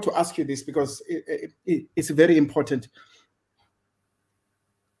 but I've got to ask you this because it's very important.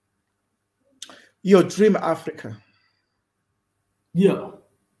 Your dream Africa. Yeah.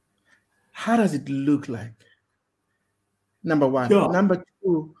 How does it look like? Number one. Sure.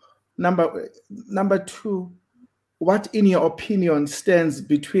 Number two, what in your opinion stands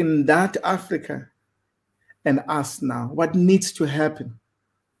between that Africa and us now? What needs to happen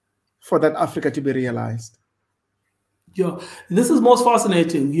for that Africa to be realized? Yeah, this is most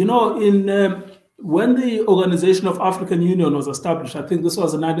fascinating. You know, when the Organization of African Union was established, I think this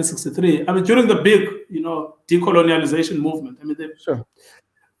was in 1963. I mean, during the big, decolonialization movement. I mean,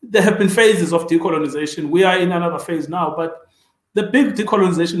 there have been phases of decolonization. We are in another phase now, but the big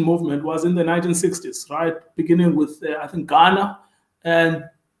decolonization movement was in the 1960s, right? Beginning with, I think, Ghana and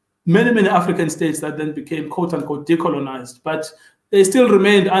many African states that then became quote unquote decolonized, but they still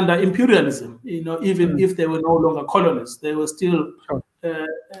remained under imperialism, even if they were no longer colonies, they were still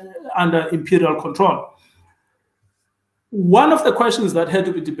under imperial control. One of the questions that had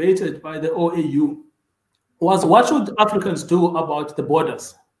to be debated by the OAU was, what should Africans do about the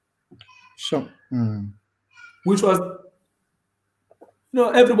borders? Sure. Which was,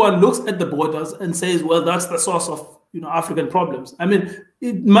 everyone looks at the borders and says, well, that's the source of African problems. I mean,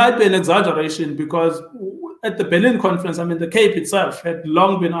 it might be an exaggeration because at the Berlin Conference, I mean, the Cape itself had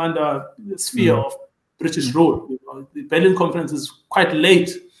long been under the sphere of British rule. The Berlin Conference is quite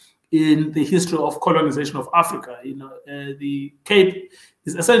late in the history of colonization of Africa. The Cape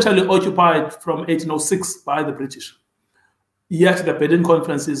is essentially occupied from 1806 by the British. Yet the Berlin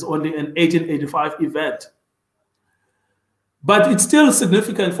Conference is only an 1885 event. But it's still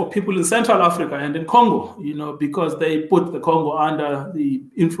significant for people in Central Africa and in Congo, because they put the Congo under the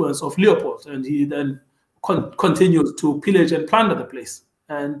influence of Leopold, and he then continues to pillage and plunder the place,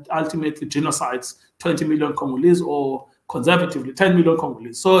 and ultimately genocides 20 million Congolese, or conservatively 10 million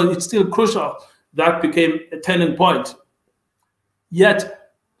Congolese. So it's still crucial. That became a turning point.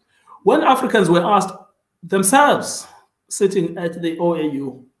 Yet, when Africans were asked themselves, sitting at the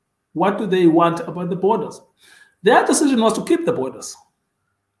OAU, what do they want about the borders? Their decision was to keep the borders,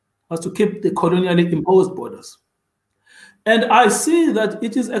 was to keep the colonially imposed borders. And I see that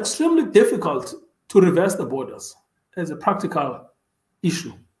it is extremely difficult to reverse the borders as a practical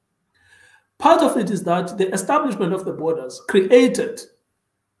issue. Part of it is that the establishment of the borders created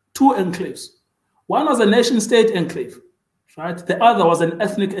two enclaves. One was a nation-state enclave, right? The other was an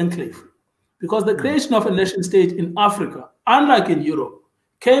ethnic enclave. Because the creation of a nation-state in Africa, unlike in Europe,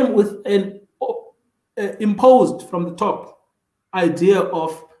 came with an imposed from the top idea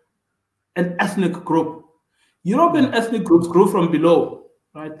of an ethnic group. European ethnic groups grew from below,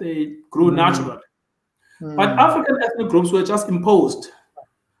 right? They grew naturally. But African ethnic groups were just imposed.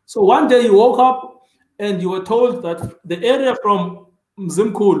 So one day you woke up and you were told that the area from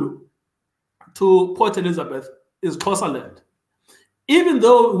Mzimkhulu to Port Elizabeth is Xhosa land. Even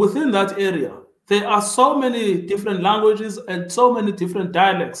though within that area, there are so many different languages and so many different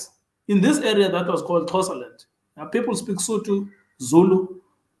dialects. In this area that was called Xhosa land, now people speak Sotho, Zulu,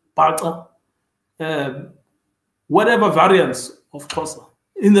 Bata, whatever variants of Xhosa.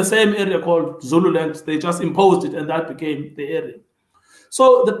 In the same area called Zululand, they just imposed it and that became the area.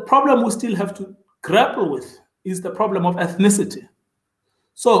 So the problem we still have to grapple with is the problem of ethnicity.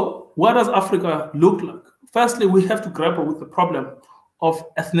 So what does Africa look like? Firstly, we have to grapple with the problem of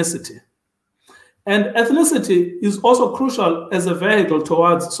ethnicity. And ethnicity is also crucial as a vehicle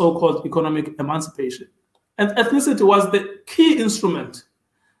towards so-called economic emancipation. And ethnicity was the key instrument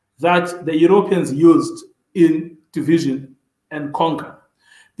that the Europeans used in division and conquer,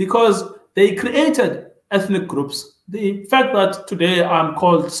 because they created ethnic groups. The fact that today I'm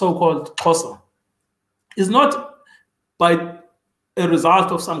called so-called Xhosa is not by a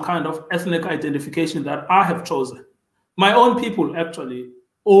result of some kind of ethnic identification that I have chosen. My own people, actually,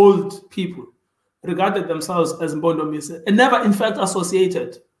 old people, regarded themselves as Mbondomise and never, in fact,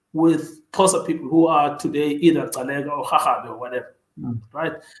 associated with Xhosa people who are today either Tsalega or Khakhabe or whatever,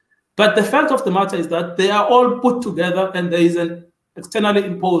 right? But the fact of the matter is that they are all put together and there is an externally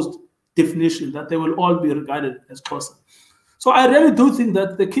imposed definition that they will all be regarded as Xhosa. So I really do think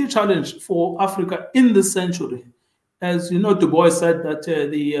that the key challenge for Africa in this century, as you know, Du Bois said that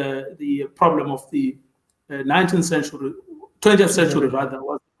the problem of the 19th century, 20th century rather,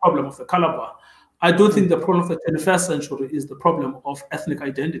 was the problem of the color bar. I do think the problem of the 21st century is the problem of ethnic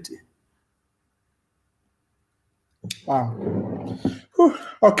identity. Wow. Whew.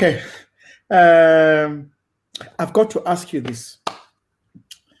 Okay. I've got to ask you this.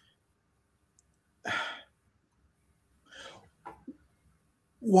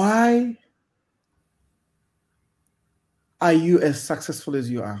 Why are you as successful as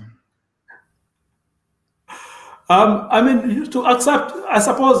you are? I mean, to accept, I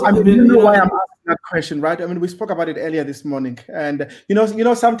suppose. I mean, you know why I'm asking that question, right? I mean, we spoke about it earlier this morning, and you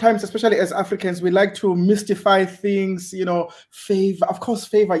know, sometimes, especially as Africans, we like to mystify things. You know, favor, of course,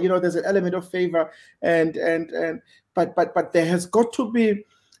 favor. You know, there's an element of favor, but there has got to be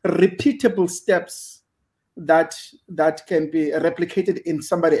repeatable steps that can be replicated in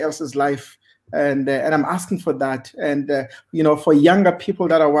somebody else's life. And I'm asking for that, and you know, for younger people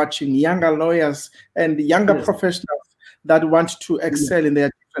that are watching, younger lawyers and younger professionals that want to excel in their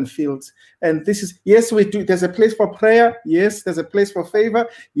different fields. And this is, yes, we do. There's a place for prayer. Yes, there's a place for favor.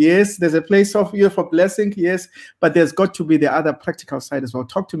 Yes, there's a place of for blessing. Yes, but there's got to be the other practical side as well.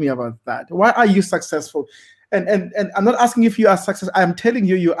 Talk to me about that. Why are you successful? And I'm not asking if you are successful. I'm telling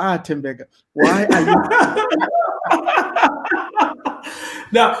you, you are, Tembeka. Why are you?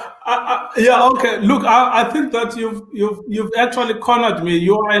 Now, yeah, okay. Look, I think that you've actually cornered me.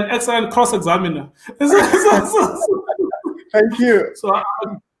 You are an excellent cross-examiner. Thank you. So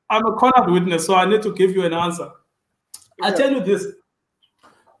I'm a cornered witness, so I need to give you an answer. Yeah. I tell you this.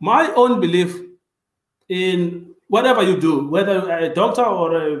 My own belief in whatever you do, whether a doctor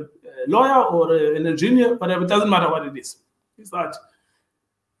or a lawyer or an engineer, whatever, it doesn't matter what it is that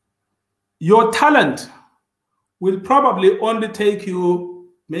your talent will probably only take you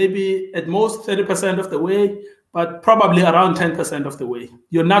maybe at most 30% of the way, but probably around 10% of the way.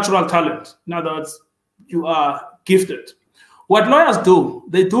 Your natural talent. In other words, you are gifted. What lawyers do,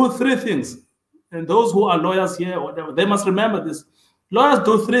 they do three things. And those who are lawyers here, whatever, they must remember this. Lawyers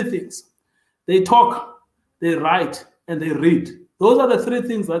do three things. They talk, they write, and they read. Those are the three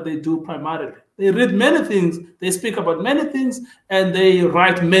things that they do primarily. They read many things, they speak about many things, and they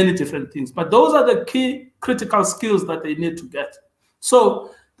write many different things. But those are the key critical skills that they need to get.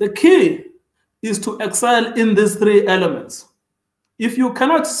 So the key is to excel in these three elements. If you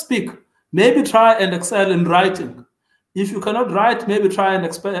cannot speak, maybe try and excel in writing. If you cannot write, maybe try and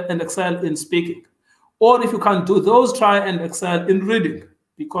excel in speaking. Or if you can't do those, try and excel in reading,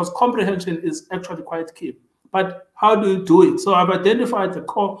 because comprehension is actually quite key. But how do you do it? So I've identified the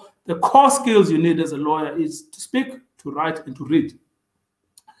core skills you need as a lawyer is to speak, to write, and to read.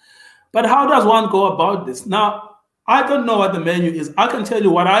 But how does one go about this? Now, I don't know what the menu is. I can tell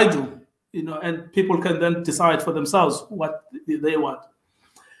you what I do, you know, and people can then decide for themselves what they want.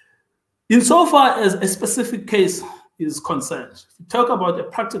 Insofar as a specific case is concerned, if you talk about a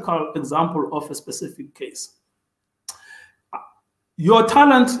practical example of a specific case, your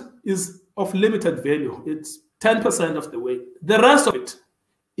talent is of limited value. It's 10% of the way. The rest of it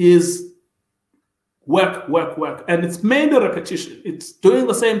is work. And it's mainly repetition. It's doing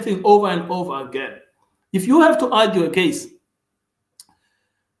the same thing over and over again. If you have to argue a case,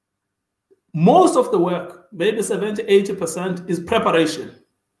 most of the work, maybe 70, 80%, is preparation.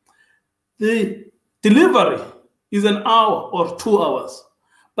 The delivery is an hour or 2 hours.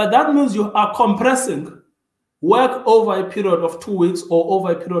 But that means you are compressing work over a period of 2 weeks or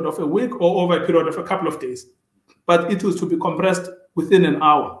over a period of a week or over a period of a couple of days. But it is to be compressed within an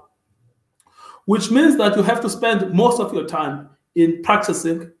hour, which means that you have to spend most of your time in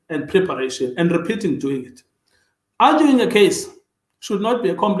practicing and preparation and repeating doing it. Arguing a case should not be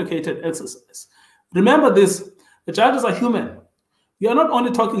a complicated exercise. Remember this, the judges are human. You are not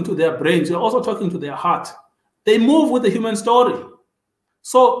only talking to their brains, you're also talking to their heart. They move with the human story.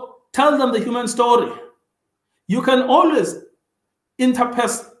 So tell them the human story. You can always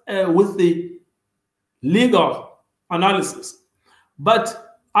interpass with the legal analysis.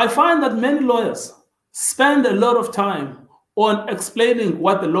 But I find that many lawyers spend a lot of time on explaining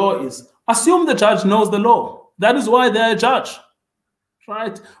what the law is. Assume the judge knows the law. That is why they're a judge,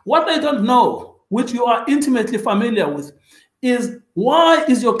 right? What they don't know which you are intimately familiar with, is why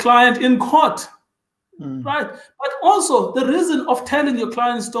is your client in court, right? But also the reason of telling your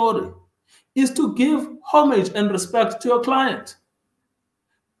client's story is to give homage and respect to your client.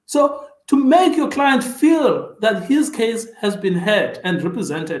 So to make your client feel that his case has been heard and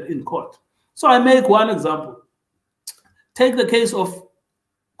represented in court. So I make one example. Take the case of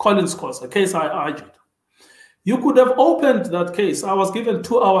Collins Khosa, a case I argued. You could have opened that case. I was given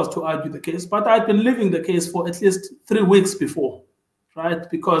 2 hours to argue the case, but I'd been living the case for at least 3 weeks before, right?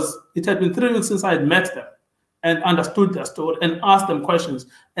 Because it had been 3 weeks since I had met them and understood their story and asked them questions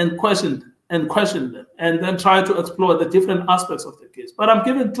and questioned them, and then try to explore the different aspects of the case. But I'm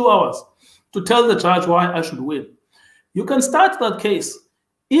given 2 hours to tell the judge why I should win. You can start that case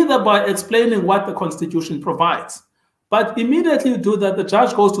either by explaining what the Constitution provides, but immediately you do that, the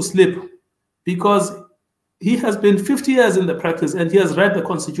judge goes to sleep because he has been 50 years in the practice and he has read the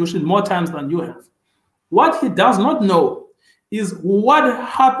Constitution more times than you have. What he does not know is what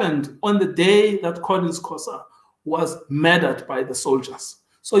happened on the day that Collins Khosa was murdered by the soldiers.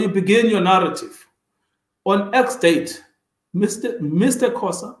 So you begin your narrative. On X date, Mr.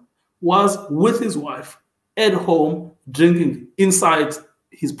 Khosa was with his wife at home drinking inside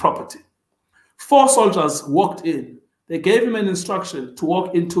his property. 4 soldiers walked in. They gave him an instruction to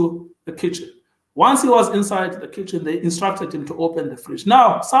walk into the kitchen. Once he was inside the kitchen, they instructed him to open the fridge.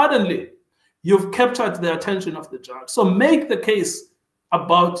 Now, suddenly, you've captured the attention of the judge. So make the case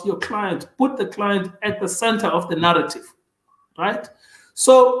about your client. Put the client at the center of the narrative, right?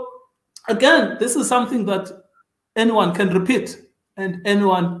 So, again, this is something that anyone can repeat and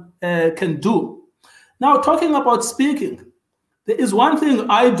anyone can do. Now, talking about speaking, there is one thing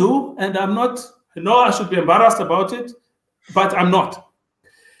I do, and I'm not, I know I should be embarrassed about it, but I'm not.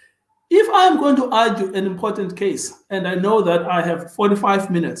 If I'm going to argue an important case, and I know that I have 45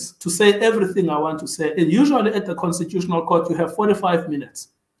 minutes to say everything I want to say, and usually at the Constitutional Court, you have 45 minutes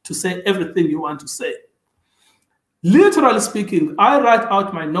to say everything you want to say. Literally speaking, I write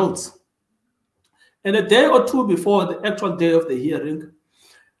out my notes. And a day or two before the actual day of the hearing,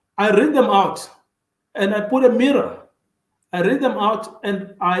 I read them out, and I put a mirror. I read them out,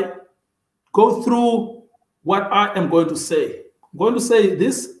 and I go through what I am going to say. I'm going to say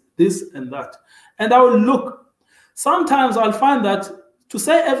this, and that. And I will look. Sometimes I'll find that to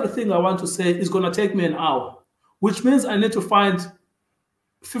say everything I want to say is going to take me an hour, which means I need to find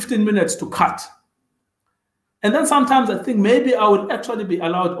 15 minutes to cut. And then sometimes I think maybe I will actually be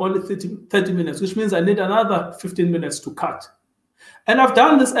allowed only 30 minutes, which means I need another 15 minutes to cut. And I've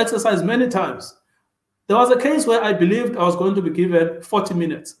done this exercise many times. There was a case where I believed I was going to be given 40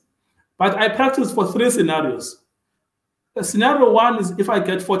 minutes, but I practiced for 3 scenarios. Scenario 1 is if I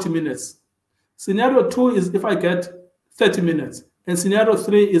get 40 minutes. Scenario 2 is if I get 30 minutes. And scenario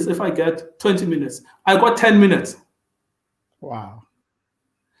 3 is if I get 20 minutes. I got 10 minutes. Wow.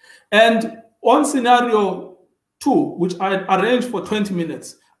 And on scenario 2, which I arranged for 20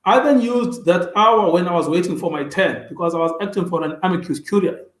 minutes, I then used that hour when I was waiting for my turn, because I was acting for an amicus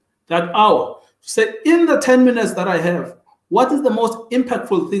curiae, that hour, to say in the 10 minutes that I have, what is the most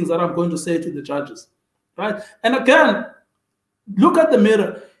impactful things that I'm going to say to the judges, right? And again, look at the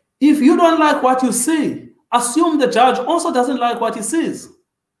mirror. If you don't like what you see, assume the judge also doesn't like what he sees.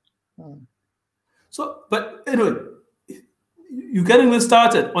 So, but anyway, you're getting me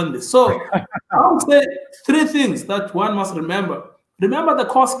started on this. So I would say 3 things that one must remember. Remember the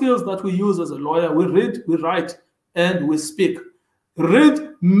core skills that we use as a lawyer. We read, we write, and we speak.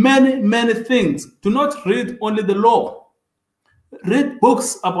 Read many, many things. Do not read only the law. Read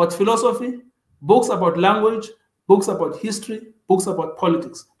books about philosophy, books about language, books about history, books about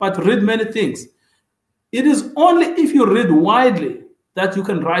politics, but read many things. It is only if you read widely that you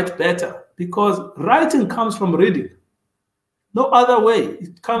can write better, because writing comes from reading. No other way.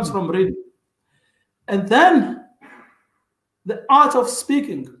 It comes from reading. And then the art of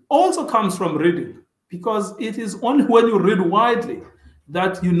speaking also comes from reading, because it is only when you read widely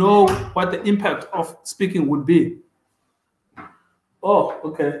that you know what the impact of speaking would be. Oh,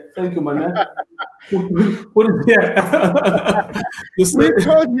 okay. Thank you, my man. Put it here. You see? We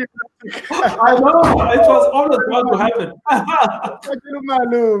told you. I know. It was always going to happen.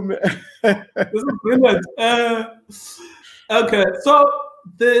 This is brilliant. Okay, so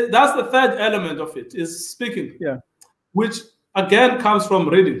that's the third element of it, is speaking. Yeah. Which, again, comes from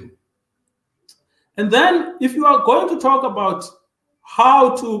reading. And then, if you are going to talk about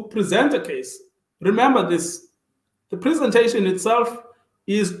how to present a case, remember this. The presentation itself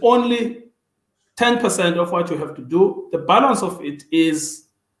is only 10% of what you have to do. The balance of it is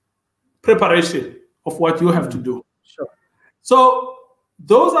preparation of what you have to do. Sure. So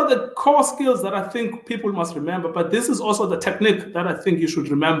those are the core skills that I think people must remember. But this is also the technique that I think you should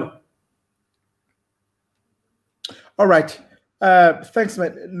remember. All right. Thanks,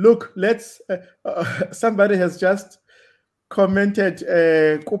 man. Look, let's. Somebody has just commented,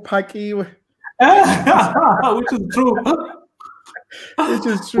 Kupaki. Which is true. Which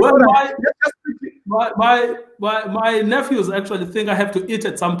is true. Well, my nephews actually think I have to eat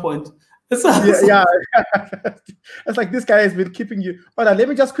at some point. Yeah. It's like this guy has been keeping you. All right, let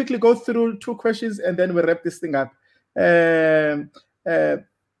me just quickly go through 2 questions and then we'll wrap this thing up.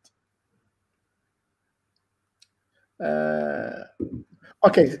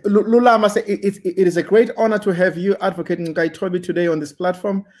 Okay, Lulama said it is a great honor to have you, Advocate Ngcukaitobi, today on this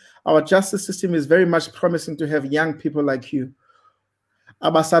platform. Our justice system is very much promising to have young people like you.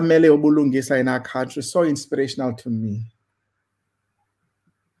 Abasamele obulungisa in our country, so inspirational to me.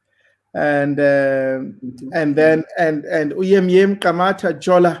 And Uyemyem Kamata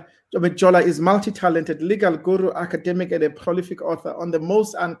Jola is multi-talented, legal guru, academic, and a prolific author on the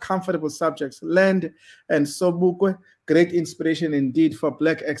most uncomfortable subjects, land and Sobukwe. Great inspiration indeed for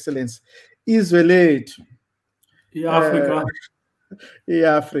Black excellence. Israelite. Africa.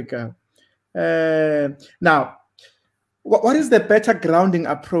 Africa. Now, what is the better grounding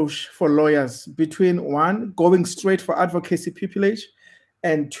approach for lawyers between 1, going straight for advocacy pupillage,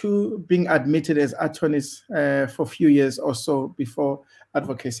 and 2, being admitted as attorneys for a few years or so before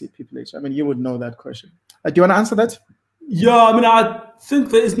advocacy pupillage? I mean, you would know that question. Do you want to answer that? Yeah, I mean, I think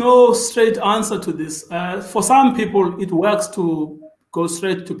there is no straight answer to this. For some people, it works to go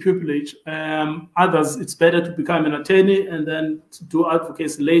straight to pupillage. Others, it's better to become an attorney and then to do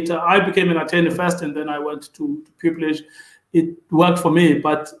advocacy later. I became an attorney first, and then I went to pupillage. It worked for me,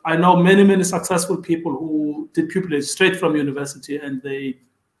 but I know many successful people who did pupillage straight from university, and they,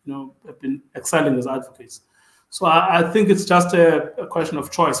 have been excelling as advocates. So I think it's just a question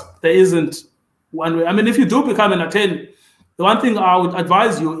of choice. There isn't one way. I mean, if you do become an attorney, the one thing I would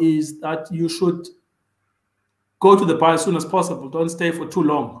advise you is that you should go to the bar as soon as possible. Don't stay for too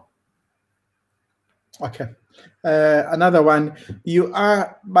long. Okay. Another one. You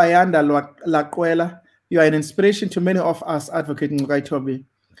are Bayanda Lakwela. You are an inspiration to many of us, Advocate Ngcukaitobi.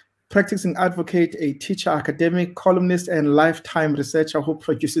 Practicing advocate, a teacher, academic, columnist, and lifetime researcher who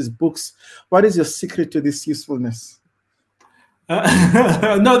produces books. What is your secret to this usefulness?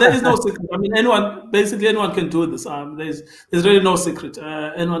 No, there is no secret. I mean, basically anyone can do this. There's really no secret.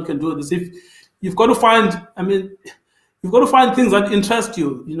 Anyone can do this. If you've got to find, you've got to find things that interest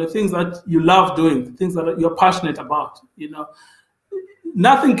you, things that you love doing, things that you're passionate about,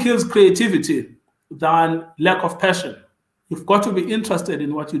 Nothing kills creativity than lack of passion. You've got to be interested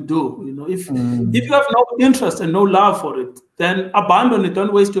in what you do. If you have no interest and no love for it, then abandon it.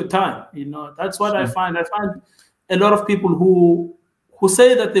 Don't waste your time. That's what I find. I find a lot of people who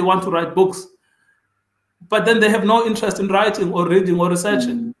say that they want to write books, but then they have no interest in writing or reading or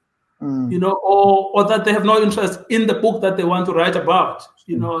researching, or that they have no interest in the book that they want to write about.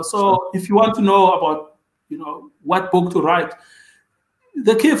 So if you want to know about, what book to write,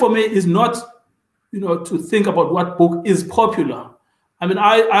 the key for me is not to think about what book is popular. I mean,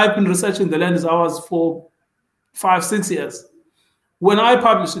 I've been researching the land as hours for 5-6 years. When I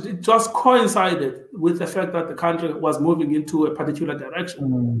published it, it just coincided with the fact that the country was moving into a particular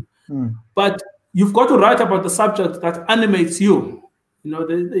direction. But you've got to write about the subject that animates you. In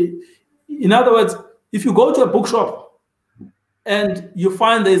other words, if you go to a bookshop and you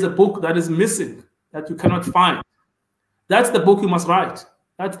find there's a book that is missing, that you cannot find, that's the book you must write.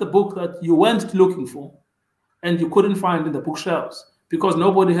 That's the book that you went looking for and you couldn't find in the bookshelves because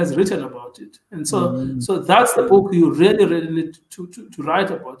nobody has written about it. And so, so that's the book you really need to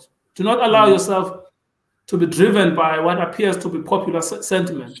write about. Do not allow yourself to be driven by what appears to be popular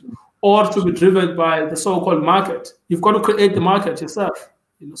sentiment or to be driven by the so-called market. You've got to create the market yourself.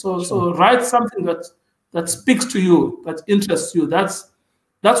 So write something that speaks to you, that interests you. That's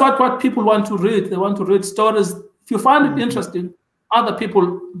what people want to read. They want to read stories. If you find it interesting, other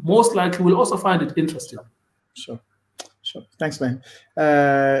people most likely will also find it interesting. Sure. Thanks, man.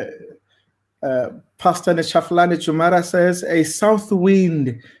 Pastor Nechaflane Chumara says, a south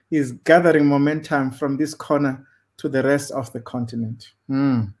wind is gathering momentum from this corner to the rest of the continent.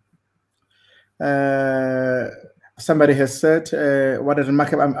 Somebody has said, what a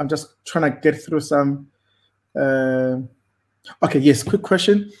remarkable, I'm just trying to get through some. Okay, yes, quick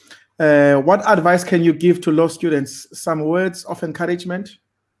question. What advice can you give to law students? Some words of encouragement?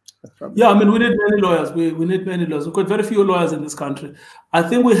 Yeah, I mean, we need many lawyers. We need many lawyers. We've got very few lawyers in this country. I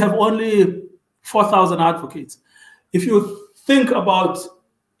think we have only 4,000 advocates. If you think about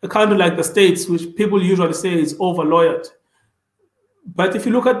a country like the States, which people usually say is over-lawyered, But if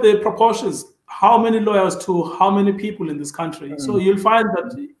you look at the proportions, how many lawyers to how many people in this country? So you'll find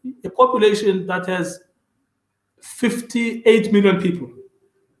that a population that has 58 million people,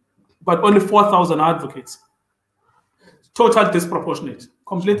 but only 4,000 advocates. Total disproportionate,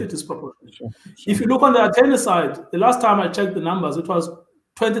 completely disproportionate. Sure. If you look on the attorney side, the last time I checked the numbers, it was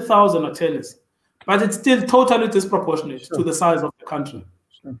 20,000 attorneys, but it's still totally disproportionate to the size of the country.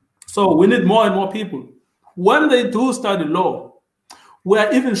 So we need more and more people. When they do study law,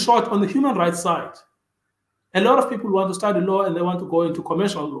 we're even short on the human rights side. A lot of people want to study law and they want to go into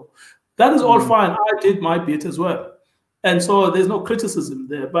commercial law. That is all fine. I did my bit as well. And so there's no criticism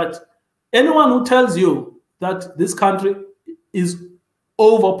there. But anyone who tells you that this country is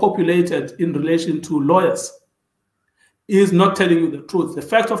overpopulated in relation to lawyers is not telling you the truth. The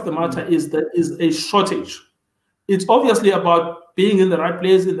fact of the matter is there is a shortage. It's obviously about being in the right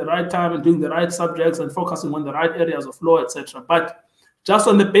place, in the right time, and doing the right subjects and focusing on the right areas of law, etc. But just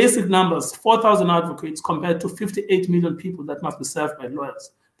on the basic numbers, 4,000 advocates compared to 58 million people that must be served by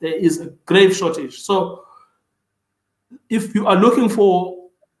lawyers. There is a grave shortage. So if you are looking for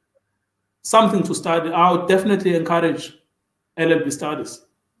something to study, I would definitely encourage LLB studies.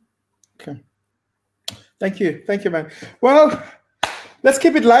 Okay. Thank you. Thank you, man. Well, let's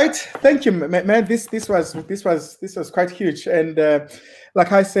keep it light. Thank you, man. This was quite huge. And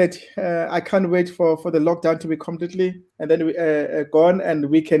like I said, I can't wait for the lockdown to be completely and then gone, and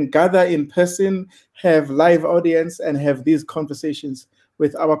we can gather in person, have live audience, and have these conversations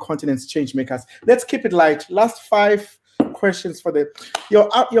with our continent's change makers. Let's keep it light. Last 5 questions for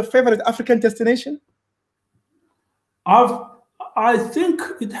your favorite African destination. I think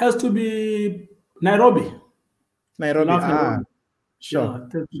it has to be Nairobi. Nairobi. Sure.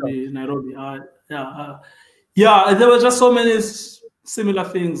 Yeah, Nairobi. Yeah, there were just so many similar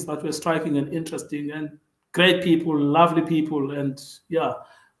things that were striking and interesting, and great people, lovely people, and yeah,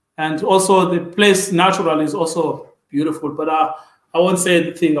 and also the place naturally is also beautiful. But I won't say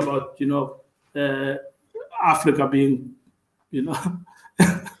the thing about Africa being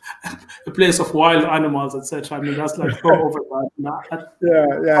a place of wild animals, etc. I mean, that's like so over that.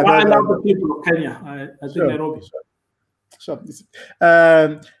 Yeah. I love the people of Kenya. I think Nairobi. Sure.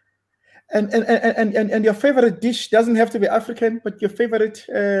 And your favorite dish doesn't have to be African, but your favorite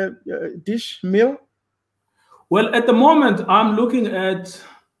meal? Well, at the moment, I'm looking at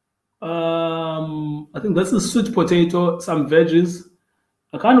I think that's a sweet potato, some veggies.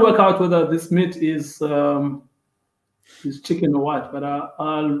 I can't work out whether this meat is chicken or what, but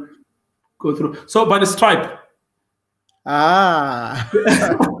I'll go through. So, but it's tripe.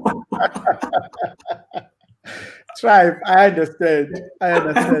 Tribe, I understand.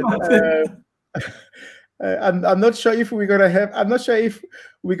 I'm not sure if we're gonna have. I'm not sure if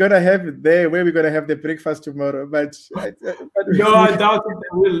we're gonna have it there where we're gonna have the breakfast tomorrow. But no, I doubt it. They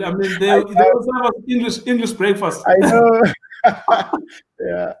will. I mean, they also have English breakfast. I know.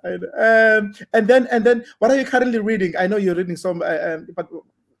 Yeah. I know. And then, what are you currently reading? I know you're reading some. But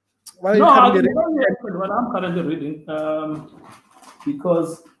what are you currently reading? What I'm currently reading,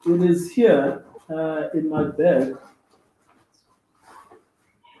 because it is here in my bag.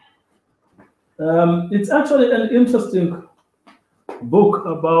 It's actually an interesting book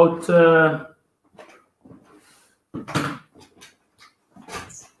about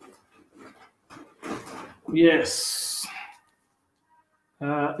yes.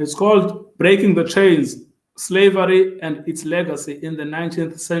 It's called Breaking the Chains, Slavery and Its Legacy in the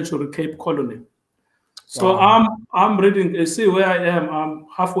 19th Century Cape Colony. So wow. I'm reading, you see where I am, I'm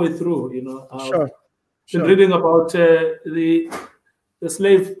halfway through, Sure. Been reading about the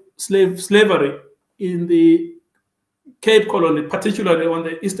slavery in the Cape Colony, particularly on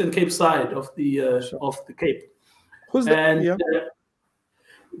the Eastern Cape side of the Cape. Who's that? And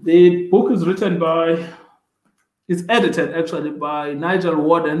the book is written by, it's edited actually by Nigel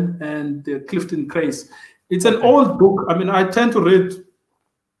Warden and Clifton Crace. It's an old book. I mean, I tend to read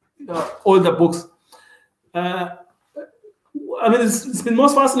older books. I mean, it's been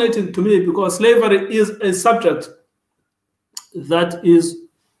most fascinating to me because slavery is a subject that is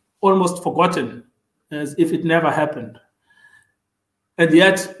almost forgotten, as if it never happened. And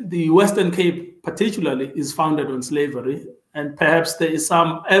yet the Western Cape particularly is founded on slavery, and perhaps there is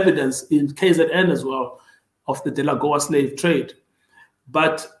some evidence in KZN as well of the Delagoa slave trade.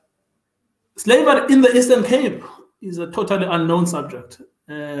 But slavery in the Eastern Cape is a totally unknown subject.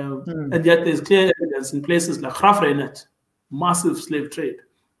 And yet there's clear evidence in places like Graaff-Reinet, massive slave trade.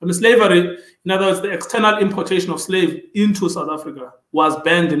 I mean, slavery, in other words, the external importation of slaves into South Africa was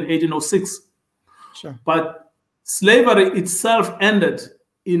banned in 1806. Sure. But slavery itself ended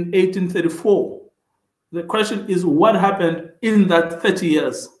in 1834 The question is what happened in that 30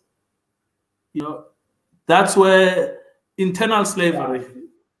 years. You know, that's where internal slavery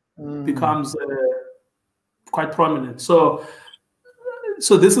becomes quite prominent. So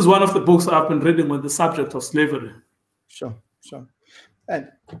this is one of the books I've been reading on the subject of slavery. Sure, sure. And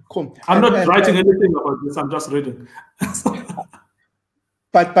cool. I'm not writing anything about this. I'm just reading.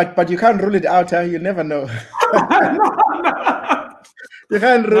 But you can't rule it out. You never know. You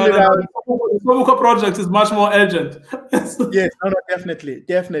can't rule it out. The Sobuka project is much more urgent. Yes, no, definitely.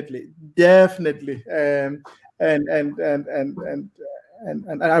 And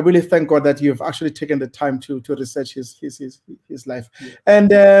I really thank God that you've actually taken the time to research his life. Yeah.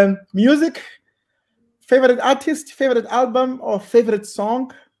 And music, favorite artist, favorite album, or favorite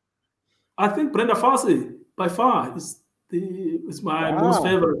song? I think Brenda Fassie by far is my most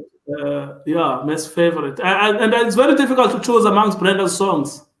favorite. Most favorite. And it's very difficult to choose amongst Brenda's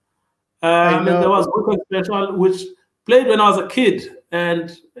songs. And there was Weekend Special, which played when I was a kid,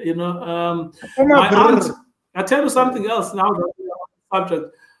 and you know, my aunt. I tell you something else now that we are on the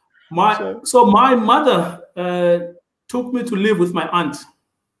subject. So my mother took me to live with my aunt.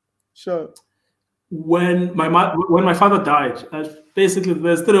 Sure. When my father died, basically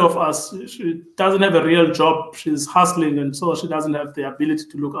there's three of us. She doesn't have a real job. She's hustling, and so she doesn't have the ability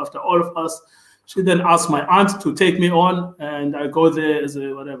to look after all of us. She then asked my aunt to take me on, and I go there as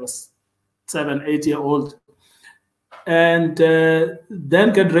a 7, 8 year old, and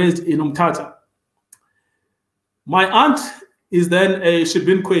then get raised in Umtata. My aunt is then a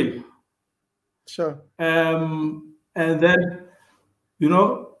Shibin queen. Sure. And then, you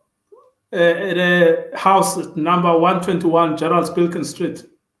know, at a house at number 121 Gerald Spilkin Street.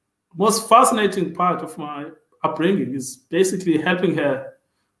 Most fascinating part of my upbringing is basically helping her,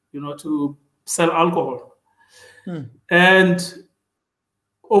 you know, to sell alcohol. And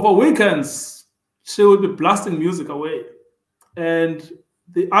over weekends, she would be blasting music away. And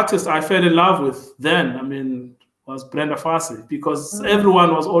the artist I fell in love with then, I mean, was Brenda Fassie, because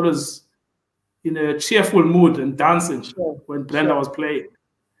everyone was always in a cheerful mood and dancing when Brenda was playing.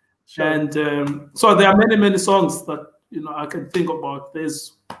 And so there are many, many songs that, you know, I can think about.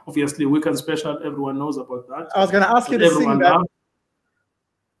 There's obviously Weekend Special. Everyone knows about that. I was going to ask you to sing that.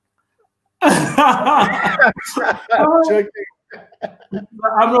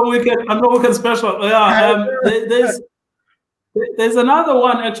 I'm not Weekend Special. Yeah, there's another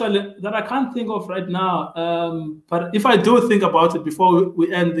one actually that I can't think of right now. But if I do think about it before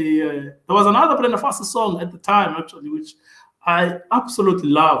we end there was another Brenda Fassie song at the time actually, which I absolutely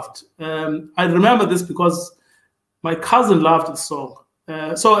loved. I remember this because my cousin loved the song.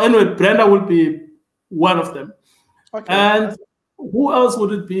 So anyway, Brenda would be one of them. Okay. And who else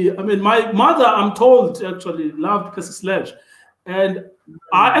would it be? I mean, my mother, I'm told, actually loved Percy Sledge. And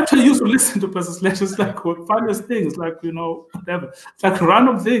I actually used to listen to Percy Sledge. It's like funniest things, like, you know, whatever. It's like a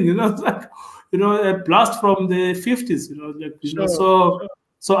random thing, you know, it's like, you know, a blast from the 50s, you know, like, you know, so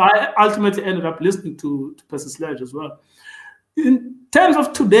I ultimately ended up listening to Percy Sledge as well. In terms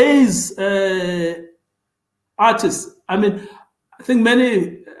of today's artists, I mean, I think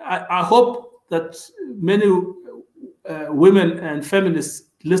I hope that many women and feminists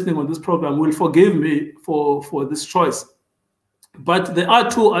listening on this program will forgive me for this choice. But there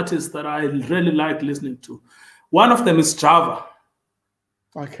are two artists that I really like listening to. One of them is Java.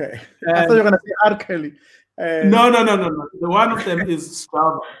 Okay. I thought you were going to say R. Kelly. No. The one of them is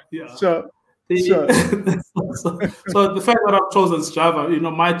Java. Yeah. Sure. So the fact that I've chosen Java, you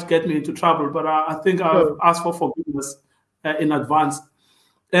know, might get me into trouble, but I think I'll ask for forgiveness in advance.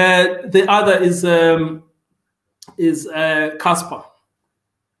 The other is Casper.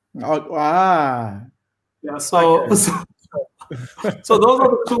 Oh, wow. Yeah. So those are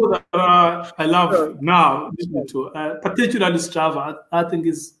the two that I love now listening to. Particularly Java, I think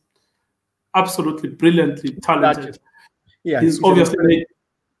is absolutely brilliantly talented. Yeah, he's obviously made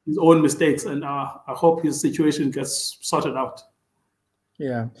his own mistakes, and I hope his situation gets sorted out.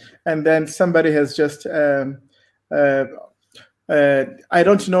 Yeah, and then somebody has just I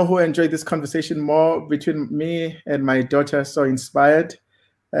don't know who enjoyed this conversation more between me and my daughter. So inspired,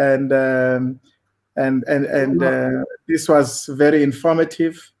 and this was very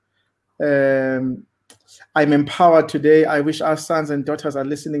informative. I'm empowered today. I wish our sons and daughters are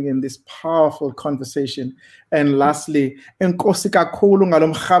listening in this powerful conversation. And lastly, this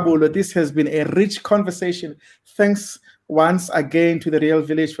has been a rich conversation. Thanks once again to the Real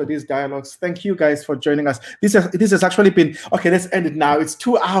Village for these dialogues. Thank you guys for joining us. This has actually been, okay, let's end it now. It's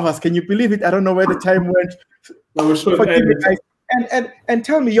 2 hours. Can you believe it? I don't know where the time went. Forgive me, guys. And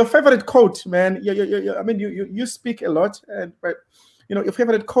tell me your favorite quote, man. I mean, you speak a lot, but your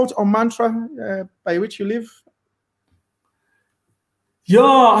favorite quote or mantra by which you live? Yeah,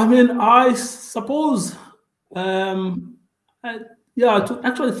 I mean, I suppose, to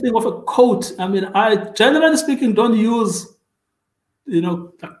actually think of a quote. I mean, I generally speaking don't use,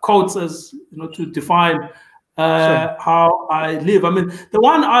 the quotes as to define how I live. I mean, the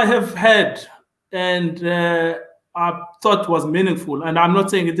one I have had and I thought was meaningful, and I'm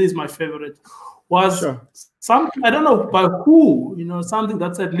not saying it is my favorite, was something, I don't know by who, something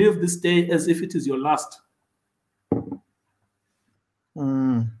that said, live this day as if it is your last.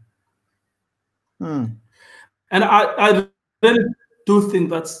 And I really do think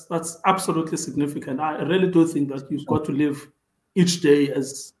that's absolutely significant. I really do think that you've got to live each day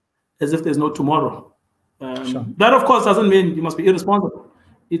as if there's no tomorrow. That, of course, doesn't mean you must be irresponsible.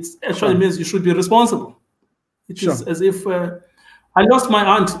 It actually means you should be responsible. It is as if I lost my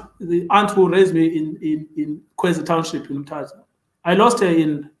aunt, the aunt who raised me in Kwezi Township in Mthatha. I lost her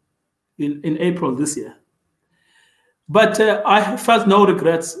in April this year. But I felt no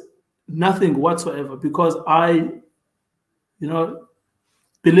regrets, nothing whatsoever, because I,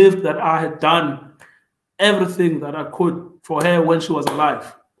 believed that I had done everything that I could for her when she was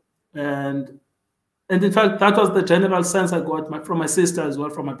alive. And in fact, that was the general sense I got from my sister as well,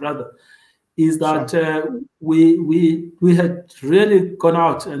 from my brother, is that we had really gone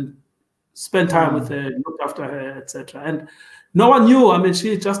out and spent time with her, looked after her, etc. And no one knew. I mean,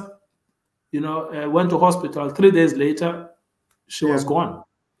 she just, went to hospital. 3 days later, she was gone.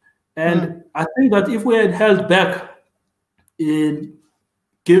 And I think that if we had held back in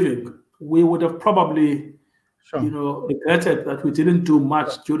giving, we would have probably, regretted that we didn't do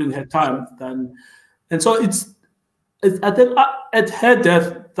much during her time. And so it's I think at her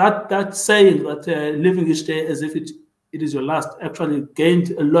death, that saying that living each day as if it is your last actually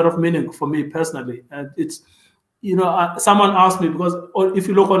gained a lot of meaning for me personally. And it's, someone asked me, because if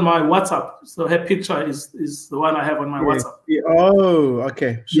you look on my WhatsApp, so her picture is the one I have on my WhatsApp. Oh,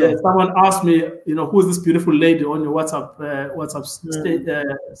 okay. Sure. Yeah, someone asked me, who is this beautiful lady on your WhatsApp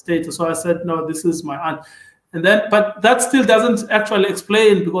status? So I said, no, this is my aunt. And then, but that still doesn't actually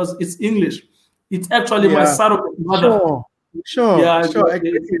explain, because it's English. It's actually my surrogate mother. Sure. Yeah, sure.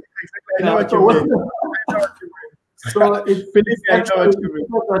 Exactly. I know what you mean. So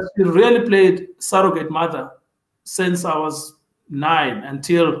she really played surrogate mother since I was 9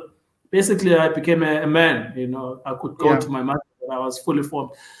 until basically I became a man. I could go to my mother when I was fully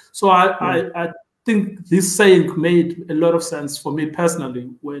formed. So I think this saying made a lot of sense for me personally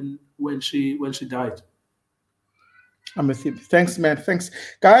when she died. I'm with you. Thanks, man. Thanks,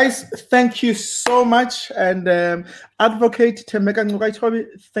 guys. Thank you so much. And Advocate Tembeka Ngcukaitobi,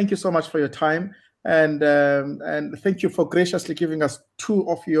 thank you so much for your time, and thank you for graciously giving us 2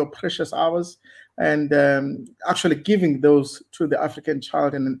 of your precious hours, and actually giving those to the African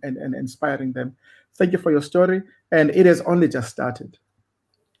child and inspiring them. Thank you for your story, and it has only just started.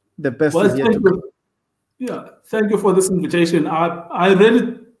 The best is yet to come. Yeah, thank you for this invitation. I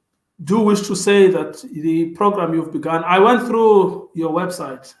really do wish to say that the program you've begun, I went through your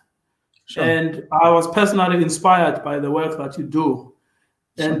website, and I was personally inspired by the work that you do.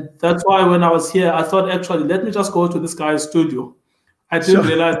 And that's why when I was here, I thought, actually, let me just go to this guy's studio. I didn't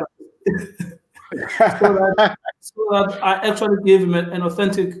realize that. so that I actually gave him an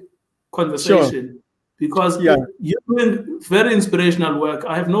authentic conversation, because you're doing very inspirational work.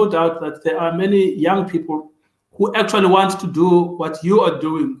 I have no doubt that there are many young people who actually want to do what you are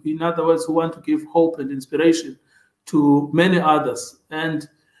doing. In other words, who want to give hope and inspiration to many others. And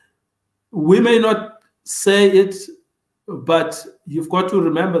we may not say it, but you've got to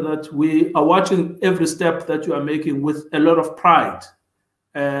remember that we are watching every step that you are making with a lot of pride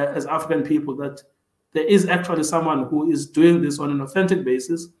as African people, that there is actually someone who is doing this on an authentic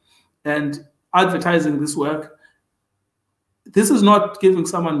basis and advertising this work. This is not giving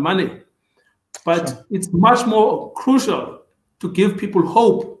someone money, but it's much more crucial to give people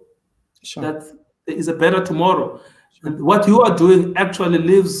hope that there is a better tomorrow. And what you are doing actually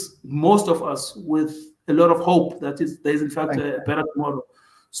leaves most of us with a lot of hope that there is in fact a better tomorrow.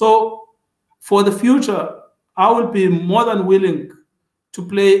 So for the future, I will be more than willing to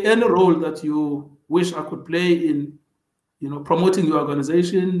play any role that you wish I could play in, promoting your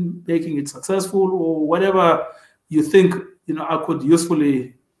organization, making it successful, or whatever you think, I could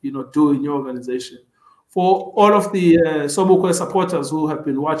usefully, do in your organization. For all of the Sobukwe supporters who have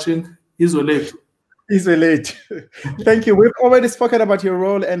been watching, Isolate. Thank you. We've already spoken about your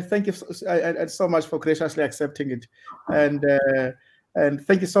role, and thank you so much for graciously accepting it. And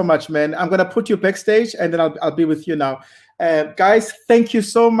thank you so much, man. I'm gonna put you backstage, and then I'll be with you now. Guys, thank you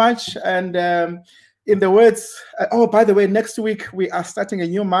so much, and in the words, oh, by the way, next week we are starting a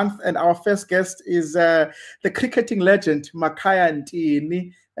new month, and our first guest is the cricketing legend, Makaya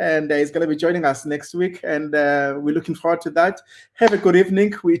Ntini, and he's going to be joining us next week, and we're looking forward to that. Have a good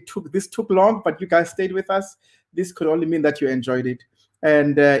evening. This took long, but you guys stayed with us. This could only mean that you enjoyed it.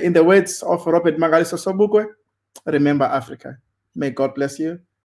 And in the words of Robert Mangaliso Sobukwe, remember Africa. May God bless you.